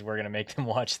it because we're going to make them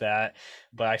watch that.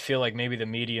 But I feel like maybe the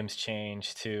medium's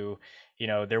changed to,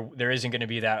 there isn't going to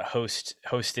be that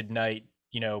hosted night,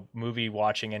 movie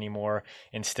watching anymore.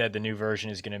 Instead, the new version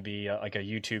is going to be like a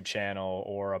YouTube channel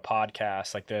or a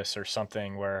podcast like this or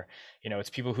something where, it's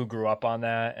people who grew up on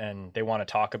that and they want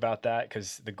to talk about that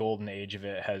because the golden age of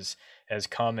it has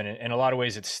come. And in a lot of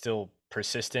ways, it's still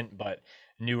persistent, but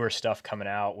newer stuff coming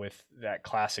out with that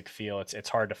classic feel. It's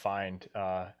hard to find.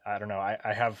 I don't know.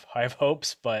 I have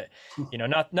hopes, but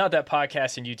not that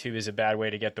podcast and YouTube is a bad way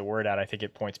to get the word out. I think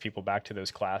it points people back to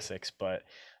those classics, but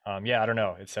I don't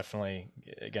know. It's definitely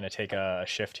going to take a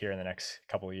shift here in the next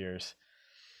couple of years.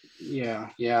 Yeah.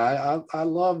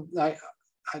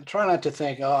 I try not to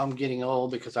think, oh, I'm getting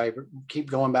old because I keep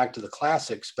going back to the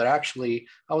classics, but actually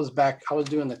I was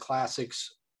doing the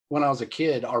classics when I was a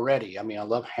kid already. I mean, I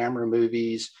love Hammer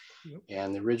movies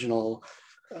and the original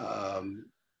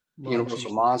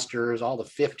Universal Monsters, all the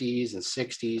 50s and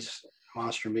 60s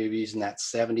monster movies and that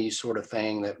 70s sort of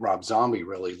thing that Rob Zombie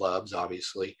really loves,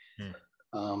 obviously.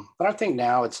 But I think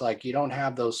now it's like you don't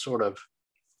have those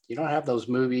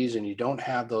movies and you don't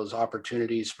have those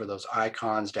opportunities for those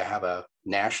icons to have a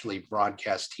nationally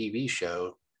broadcast TV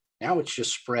show. Now it's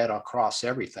just spread across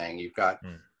everything. You've got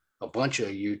a bunch of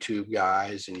YouTube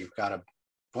guys and you've got a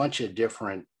bunch of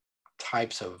different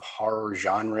types of horror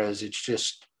genres. It's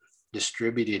just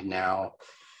distributed now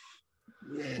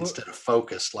instead of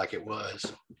focused like it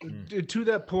was. To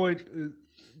that point,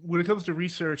 when it comes to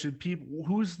research and people,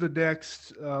 who's the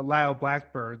next Lyle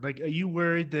Blackburn? Like, are you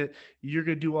worried that you're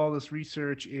going to do all this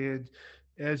research and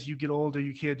as you get older,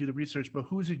 you can't do the research, but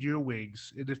who's in your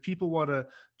wings? And if people want to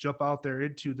jump out there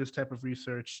into this type of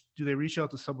research, do they reach out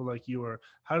to someone like you, or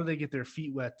how do they get their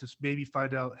feet wet to maybe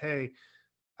find out, hey,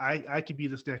 I could be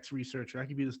this next researcher. I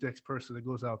could be this next person that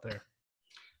goes out there.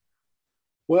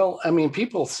 Well, I mean,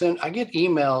 I get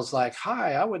emails like,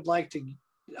 hi, I would like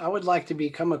to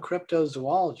become a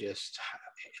cryptozoologist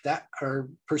or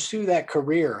pursue that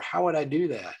career. How would I do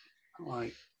that? I'm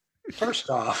like, First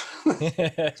off,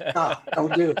 stop,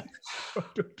 don't do it.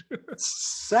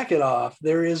 Second off,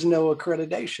 there is no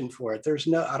accreditation for it.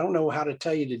 I don't know how to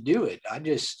tell you to do it. I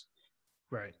just,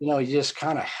 Right. you just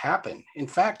kind of happen. In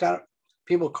fact,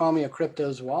 people call me a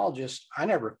cryptozoologist. I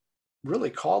never really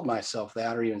called myself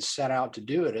that or even set out to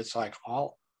do it. It's like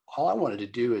all I wanted to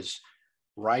do is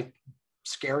write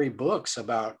scary books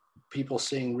about people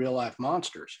seeing real life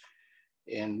monsters.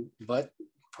 But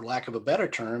for lack of a better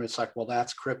term, it's like, well,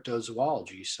 that's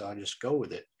cryptozoology. So I just go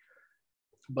with it.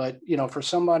 But, for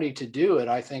somebody to do it,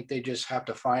 I think they just have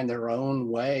to find their own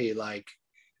way. Like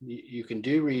you can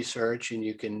do research and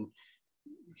you can,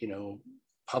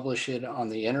 publish it on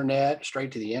the internet,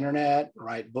 straight to the internet,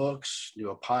 write books,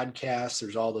 do a podcast.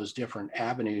 There's all those different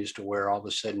avenues to where all of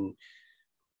a sudden,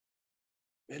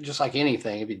 just like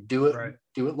anything, if you do it, Right.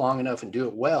 do it long enough and do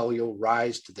it well, you'll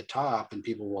rise to the top and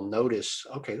people will notice,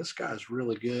 okay, this guy's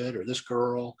really good, or this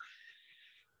girl.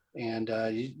 And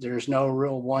there's no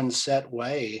real one set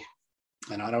way.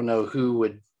 And I don't know who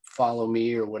would follow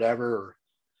me or whatever. Or,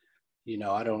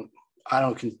 I don't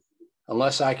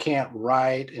unless I can't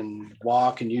write and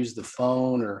walk and use the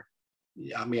phone, or,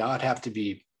 I'd have to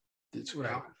be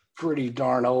Right. pretty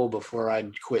darn old before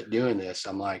I'd quit doing this.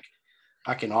 I'm like,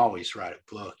 I can always write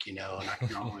a book, and I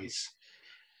can always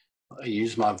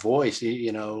use my voice,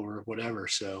 or whatever.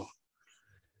 So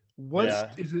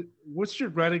what's your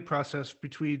writing process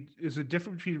is it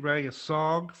different between writing a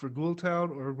song for Ghoultown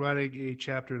or writing a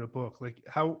chapter in a book? Like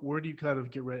where do you kind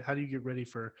of get ready? How do you get ready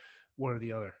for one or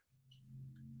the other?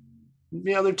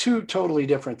 They're two totally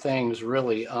different things,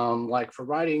 really. Like for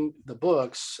writing the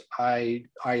books, I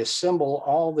assemble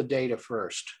all the data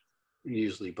first,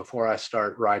 usually before I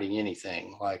start writing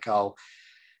anything. Like if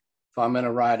I'm going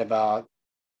to write about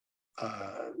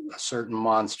a certain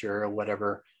monster or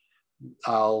whatever,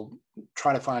 I'll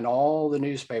try to find all the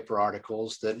newspaper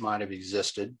articles that might have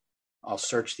existed. I'll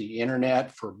search the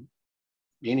internet for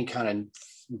any kind of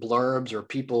blurbs or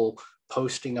people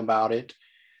posting about it,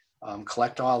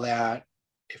 collect all that.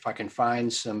 If I can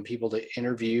find some people to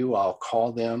interview, I'll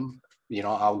call them.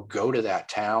 I'll go to that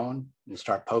town and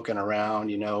start poking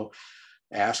around,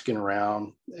 asking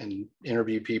around and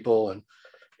interview people.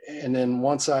 And then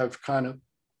once I've kind of,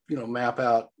 map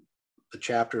out the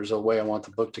chapters the way I want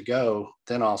the book to go,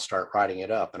 then I'll start writing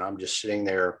it up. And I'm just sitting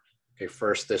there, okay,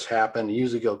 first this happened. I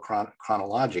usually go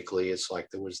chronologically. It's like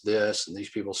there was this and these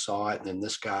people saw it, and then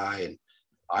this guy, and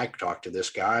I talked to this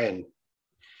guy, and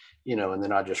and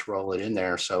then I just roll it in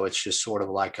there. So it's just sort of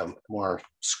like a more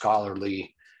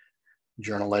scholarly,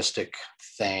 journalistic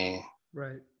thing.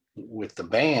 Right. With the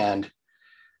band,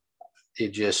 it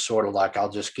just sort of like I'll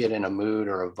just get in a mood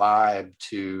or a vibe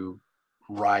to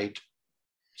write,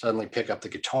 suddenly pick up the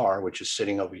guitar, which is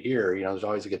sitting over here. There's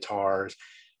always the guitars,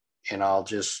 and I'll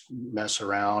just mess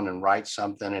around and write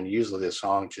something. And usually the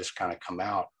songs just kind of come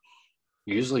out,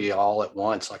 usually all at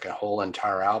once, like a whole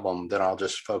entire album. Then I'll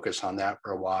just focus on that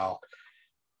for a while.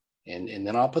 And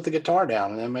then I'll put the guitar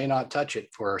down, and then may not touch it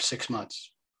for 6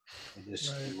 months.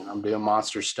 I'm doing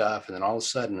monster stuff. And then all of a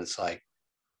sudden it's like,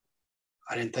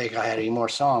 I didn't think I had any more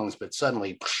songs, but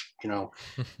suddenly,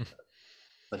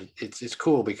 but it's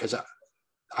cool because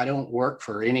I don't work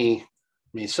for any,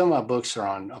 some of my books are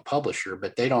on a publisher,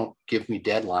 but they don't give me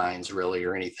deadlines really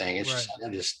or anything. It's just, I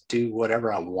just do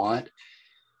whatever I want.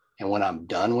 And when I'm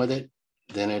done with it,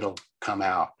 then it'll come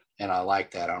out. And I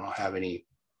like that. I don't have any,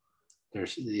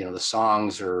 the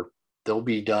songs they'll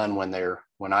be done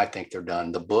when I think they're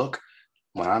done. The book,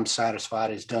 when I'm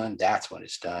satisfied it's done, that's when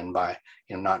it's done, by,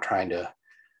 not trying to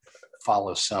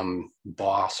follow some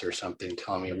boss or something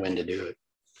telling me when to do it.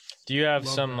 Do you have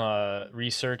some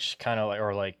research kind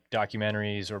of like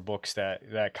documentaries or books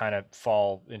that kind of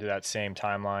fall into that same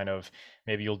timeline of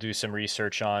maybe you'll do some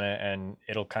research on it and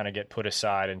it'll kind of get put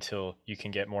aside until you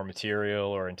can get more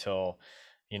material, or until,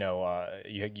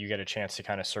 you get a chance to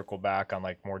kind of circle back on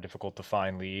like more difficult to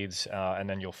find leads, and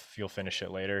then you'll finish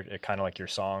it later, kind of like your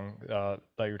song that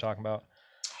you were talking about?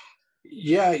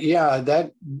 Yeah.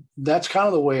 That's kind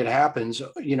of the way it happens.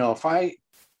 If I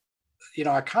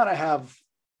kind of have,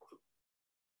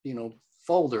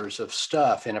 folders of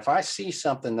stuff. And if I see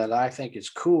something that I think is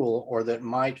cool or that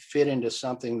might fit into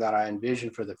something that I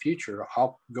envision for the future,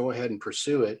 I'll go ahead and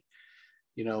pursue it,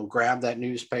 grab that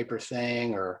newspaper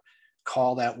thing or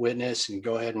call that witness and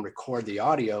go ahead and record the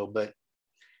audio. But,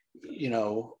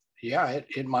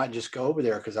 it might just go over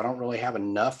there because I don't really have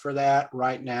enough for that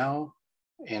right now.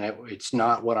 And it's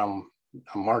not what I'm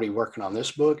already working on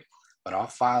this book, but I'll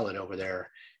file it over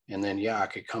there. And then, I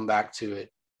could come back to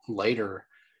it later.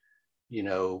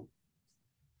 It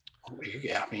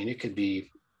could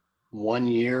be 1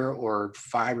 year or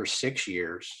 5 or 6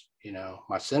 years. You know,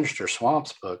 my Sinister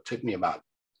Swamps book took me about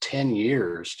 10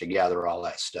 years to gather all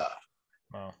that stuff.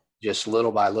 Wow. Just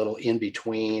little by little in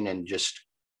between and just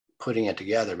putting it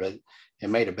together. But it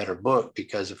made a better book,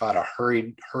 because if I'd have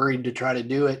hurried to try to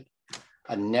do it,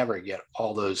 I'd never get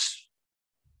all those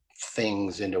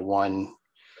things into one,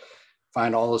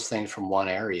 find all those things from one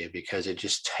area, because it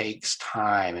just takes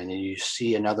time. And then you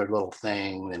see another little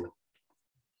thing and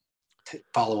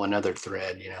follow another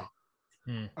thread, you know.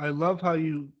 I love how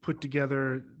you put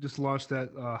together, just launched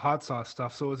that hot sauce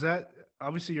stuff. So is that,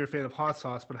 obviously you're a fan of hot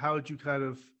sauce, but how did you kind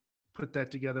of put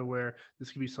that together where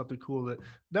this could be something cool that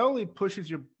not only pushes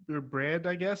your brand,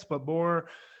 I guess, but more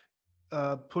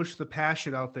push the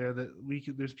passion out there that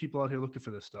there's people out here looking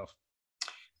for this stuff?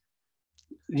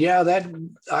 Yeah, that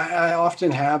I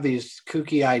often have these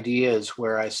kooky ideas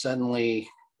where I suddenly,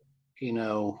 you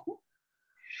know,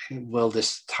 will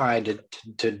decide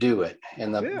to do it.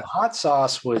 And the hot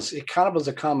sauce was, it kind of was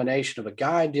a combination of a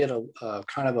guy did a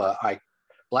kind of a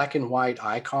black and white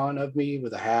icon of me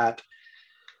with a hat,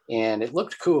 and it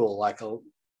looked cool, like a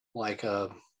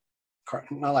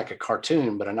not like a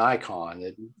cartoon, but an icon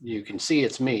that you can see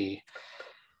it's me.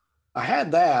 I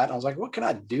had that. I was like, what can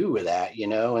I do with that, you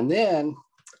know? And then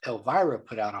Elvira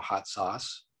put out a hot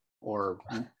sauce, or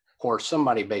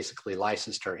somebody basically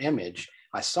licensed her image.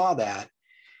 I saw that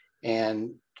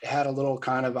and had a little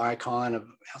kind of icon of,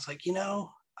 I was like, you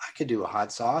know, I could do a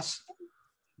hot sauce.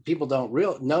 People don't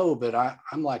know, but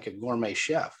I'm like a gourmet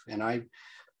chef, and I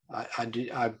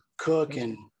cook,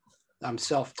 and I'm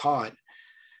self-taught.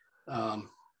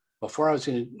 Before I was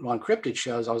on Cryptid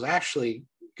Shows, I was actually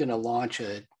going to launch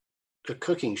a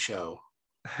cooking show.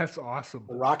 That's awesome.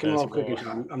 A rock and roll cooking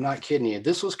show. I'm not kidding you.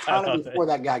 This was kind of before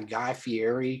that guy Guy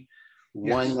Fieri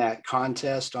won that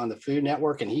contest on the Food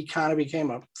Network, and he kind of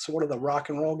became a sort of the rock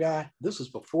and roll guy. This was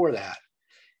before that.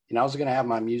 And I was going to have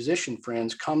my musician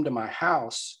friends come to my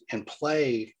house and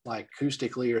play like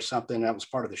acoustically or something. That was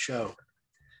part of the show.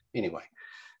 Anyway,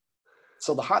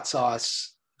 so the hot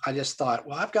sauce, I just thought,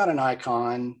 well, I've got an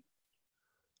icon.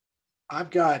 I've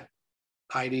got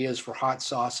ideas for hot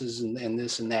sauces and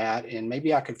this and that, and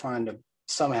maybe I could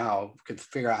somehow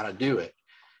figure out how to do it.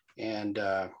 And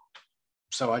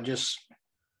so I just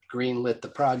greenlit the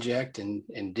project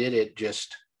and did it.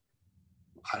 Just,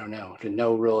 I don't know,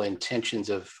 no real intentions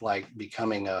of like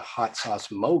becoming a hot sauce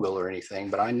mogul or anything,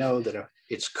 but I know that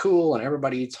it's cool and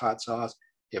everybody eats hot sauce.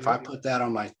 If I put that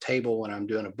on my table when I'm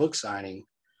doing a book signing,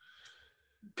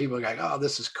 people are like, oh,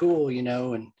 this is cool, you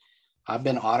know. And I've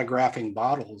been autographing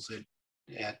bottles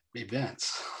at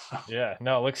events. Yeah,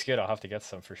 no, it looks good. I'll have to get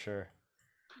some for sure.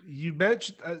 You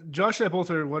mentioned, Josh and I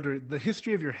both are wondering, the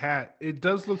history of your hat. It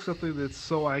does look something that's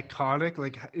so iconic.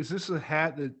 Like, is this a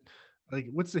hat that, like,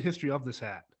 what's the history of this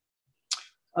hat?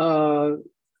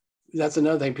 That's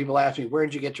another thing. People ask me, where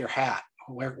did you get your hat?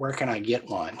 Where can I get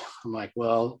one? I'm like,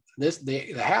 well,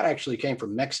 the hat actually came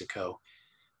from Mexico.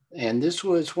 And this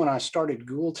was when I started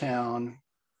Ghoultown.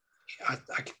 I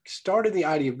started the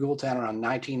idea of Ghoultown around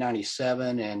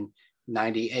 1997 and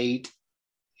 98.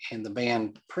 And the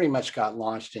band pretty much got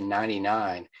launched in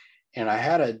 99. And I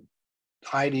had an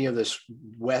idea of this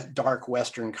dark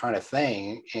Western kind of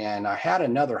thing. And I had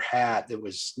another hat that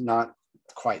was not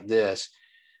quite this.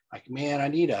 Like, man, I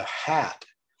need a hat.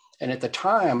 And at the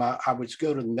time, I would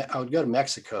go to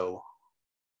Mexico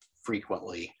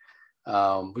frequently.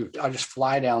 I just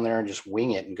fly down there and just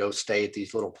wing it and go stay at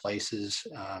these little places,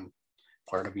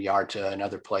 Puerto Vallarta and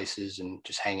other places, and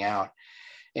just hang out.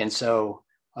 And so,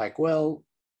 like, well,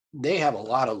 they have a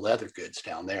lot of leather goods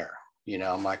down there. You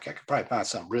know, I'm like, I could probably find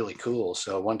something really cool.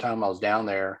 So one time I was down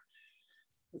there,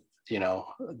 you know,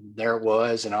 there it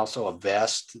was, and also a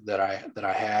vest that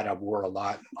I wore a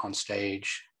lot on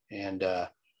stage. And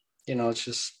you know, it's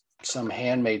just some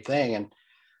handmade thing. And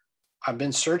I've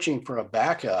been searching for a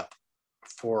backup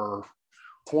for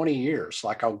 20 years.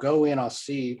 Like, I'll go in, I'll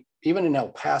see, even in El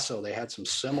Paso, they had some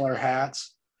similar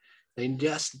hats. They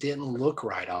just didn't look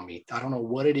right on me. I don't know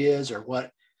what it is or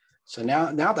what. So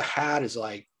now the hat is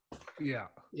like, yeah,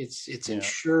 it's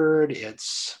insured.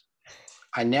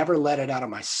 I never let it out of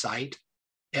my sight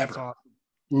ever. Awesome.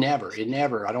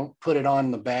 Never. I don't put it on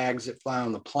the bags that fly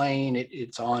on the plane.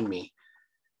 It's on me.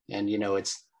 And, you know,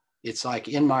 it's like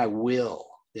in my will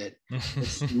that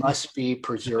it must be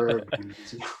preserved.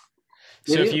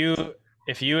 So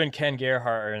if you and Ken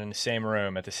Gerhart are in the same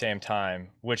room at the same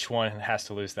time, which one has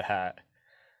to lose the hat?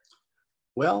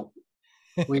 Well,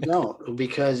 we don't,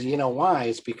 because you know why?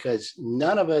 It's because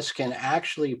none of us can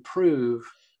actually prove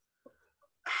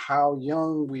how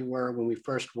young we were when we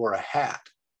first wore a hat.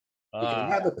 Because I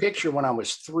have a picture when I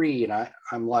was 3, and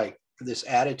I'm like this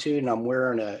attitude, and I'm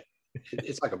wearing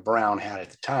it's like a brown hat at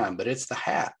the time, but it's the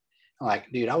hat. I'm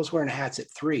like, dude, I was wearing hats at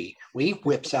 3. Well, he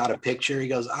whips out a picture. He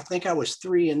goes, I think I was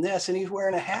 3 in this, and he's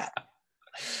wearing a hat.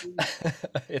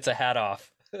 It's a hat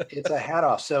off. It's a hat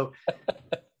off. So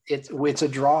it's a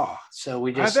draw. So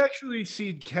I've actually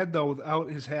seen Ken though without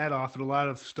his hat off and a lot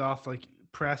of stuff like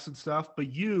press and stuff, but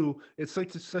it's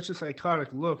like such a iconic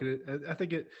look, and I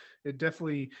think it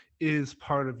definitely is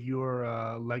part of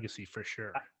your legacy for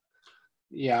sure.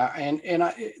 Yeah, and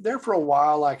I there for a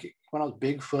while, like when I was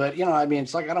Bigfoot, I mean,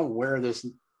 it's like I don't wear this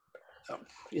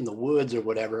in the woods or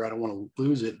whatever. I don't want to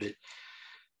lose it, but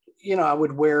I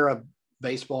would wear a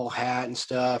baseball hat and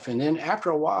stuff, and then after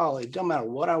a while, it doesn't matter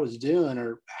what I was doing,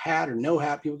 or hat or no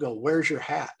hat, people go, "Where's your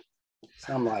hat?"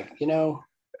 So I'm like,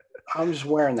 I'm just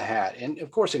wearing the hat, and of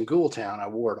course in Ghoultown, I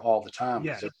wore it all the time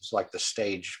because it was like the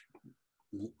stage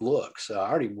look. So I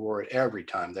already wore it every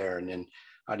time there, and then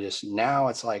now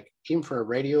it's like, even for a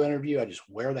radio interview, I just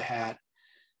wear the hat.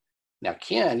 Now,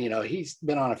 Ken, he's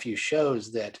been on a few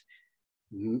shows that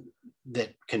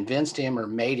convinced him or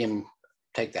made him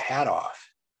take the hat off.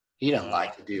 He doesn't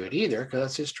like to do it either because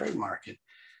that's his trademark.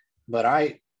 But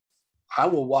I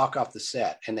will walk off the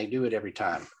set, and they do it every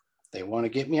time. They want to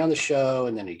get me on the show,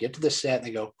 and then they get to the set and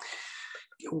they go,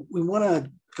 "We want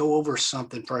to go over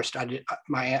something first." I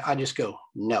just go,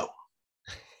 "No."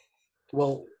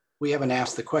 Well, we haven't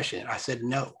asked the question. I said,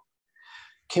 "No."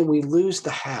 "Can we lose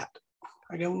the hat?"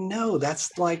 I go, "No,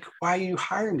 that's like why you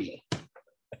hire me."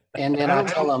 And then I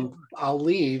tell them, "I'll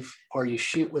leave or you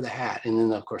shoot with a hat." And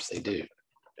then of course they do.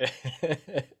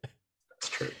 It's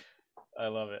true. I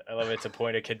love it. It's a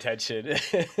point of contention.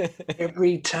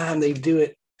 Every time they do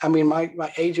it. I mean,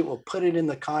 my agent will put it in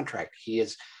the contract. He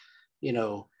is,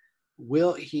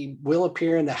 will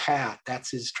appear in the hat.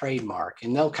 That's his trademark.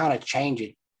 And they'll kind of change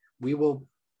it. We will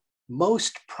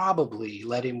most probably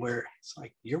let him wear. It's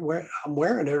like, I'm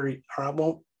wearing it, or I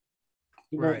won't.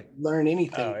 You won't learn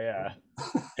anything. Oh yeah.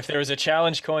 If there was a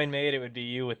challenge coin made, it would be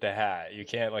you with the hat. You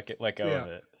can't let go of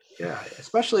it. Yeah,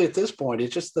 especially at this point,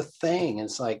 it's just the thing.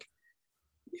 It's like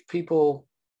people,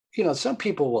 some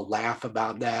people will laugh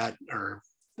about that, and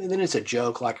then it's a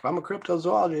joke. Like, if I'm a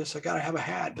cryptozoologist, I gotta have a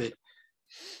hat. But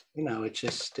it's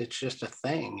just a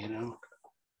thing.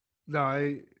 No,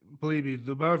 I believe you.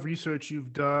 The amount of research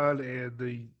you've done and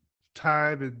the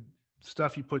time and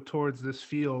stuff you put towards this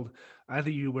field, I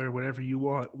think you wear whatever you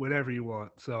want, whenever you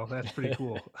want. So that's pretty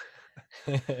cool.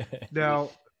 Now,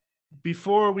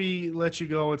 before we let you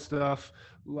go and stuff,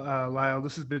 Lyle,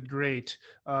 this has been great.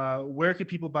 Where can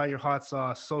people buy your hot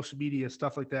sauce, social media,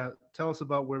 stuff like that? Tell us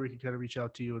about where we can kind of reach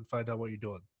out to you and find out what you're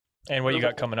doing. And what you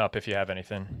got coming up, if you have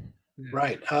anything.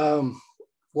 Right.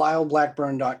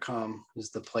 LyleBlackburn.com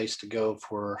is the place to go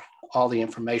for all the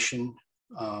information.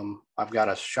 I've got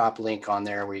a shop link on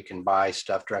there where you can buy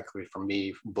stuff directly from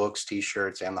me, books,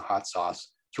 t-shirts, and the hot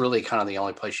sauce. It's really kind of the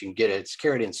only place you can get it. It's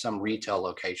carried in some retail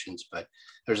locations, but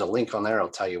there's a link on there. It'll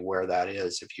tell you where that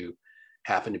is if you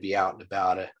happen to be out and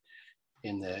about it.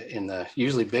 In the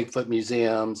usually Bigfoot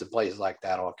museums and places like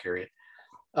that, I'll carry it.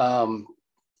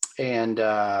 And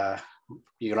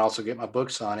you can also get my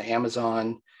books on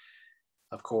Amazon,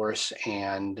 of course,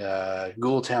 and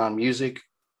Ghoultown Music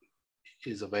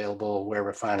is available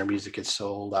wherever finer music is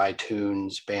sold: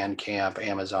 iTunes, Bandcamp,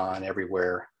 Amazon,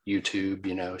 everywhere,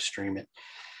 YouTube, stream it.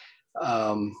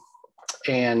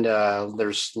 And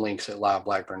there's links at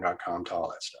LyleBlackburn.com to all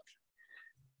that stuff.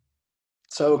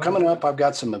 So coming up, I've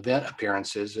got some event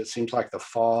appearances. It seems like the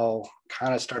fall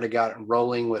kind of got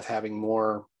rolling with having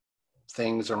more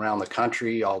things around the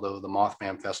country, although the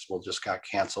Mothman Festival just got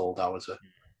canceled. I was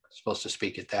supposed to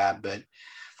speak at that, but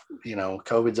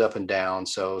COVID's up and down.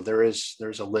 So there's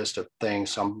a list of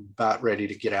things. So I'm about ready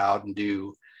to get out and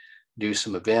do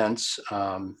some events.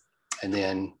 And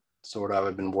then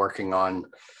I've been working on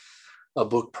a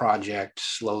book project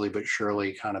slowly but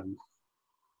surely, kind of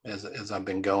as I've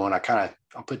been going. I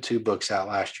put 2 books out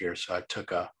last year. So I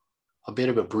took a bit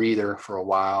of a breather for a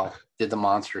while, did the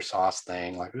monster sauce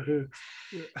thing, like,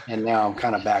 and now I'm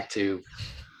kind of back to,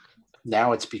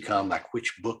 now it's become like,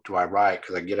 which book do I write?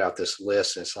 Because I get out this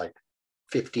list and it's like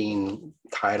 15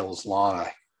 titles long.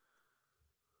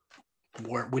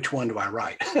 Which one do I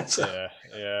write? So,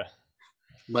 yeah.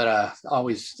 But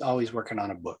always working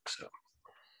on a book. So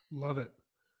love it.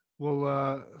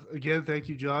 Well, again, thank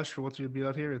you, Josh, for wanting to be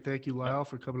out here, and thank you, Lyle,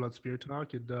 for coming on Spear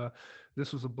Talk. And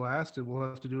this was a blast, and we'll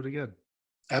have to do it again.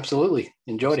 Absolutely.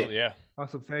 Enjoyed it. Yeah.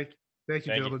 Awesome. Thank you,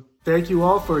 gentlemen. Thank you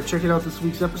all for checking out this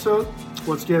week's episode.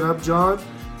 Once again, I'm John.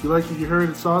 If you like what you heard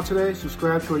and saw today,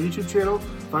 subscribe to our YouTube channel,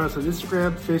 find us on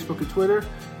Instagram, Facebook, and Twitter,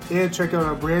 and check out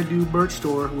our brand new merch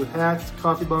store with hats,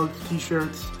 coffee mugs,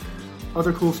 t-shirts,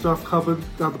 other cool stuff coming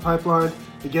down the pipeline.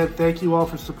 Again, thank you all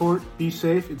for support. Be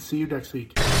safe and see you next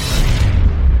week.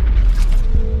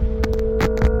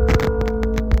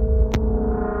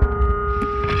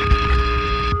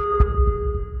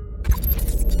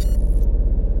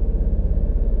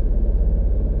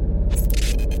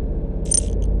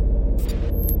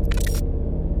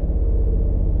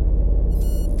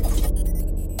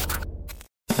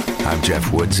 I'm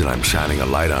Jeff Woods, and I'm shining a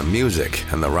light on music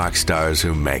and the rock stars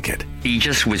who make it. He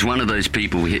just was one of those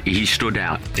people, he stood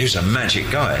out. He was a magic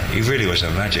guy. He really was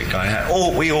a magic guy.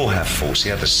 We all have faults. He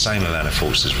had the same amount of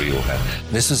faults as we all had.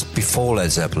 This was before Led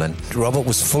Zeppelin. Robert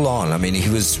was full on. I mean, he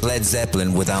was Led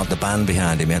Zeppelin without the band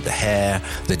behind him. He had the hair,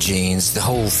 the jeans, the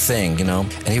whole thing, you know.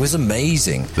 And he was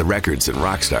amazing. The Records and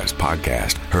Rockstars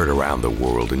podcast, heard around the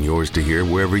world and yours to hear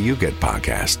wherever you get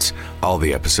podcasts. All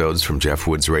the episodes from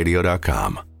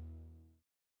JeffWoodsRadio.com.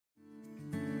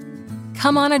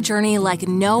 Come on a journey like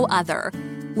no other,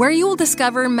 where you will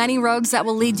discover many roads that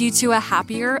will lead you to a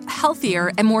happier,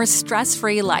 healthier, and more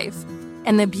stress-free life.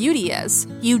 And the beauty is,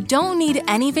 you don't need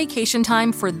any vacation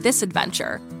time for this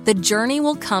adventure. The journey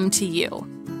will come to you.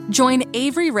 Join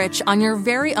Avery Rich on your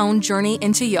very own journey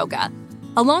into yoga.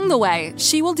 Along the way,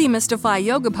 she will demystify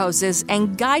yoga poses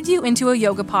and guide you into a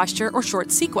yoga posture or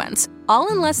short sequence,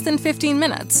 all in less than 15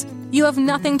 minutes. You have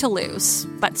nothing to lose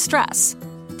but stress.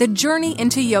 The Journey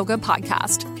into Yoga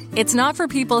podcast. It's not for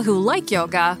people who like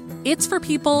yoga, it's for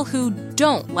people who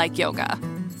don't like yoga.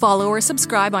 Follow or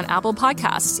subscribe on Apple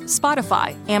Podcasts,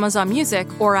 Spotify, Amazon Music,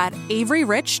 or at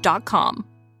averyrich.com.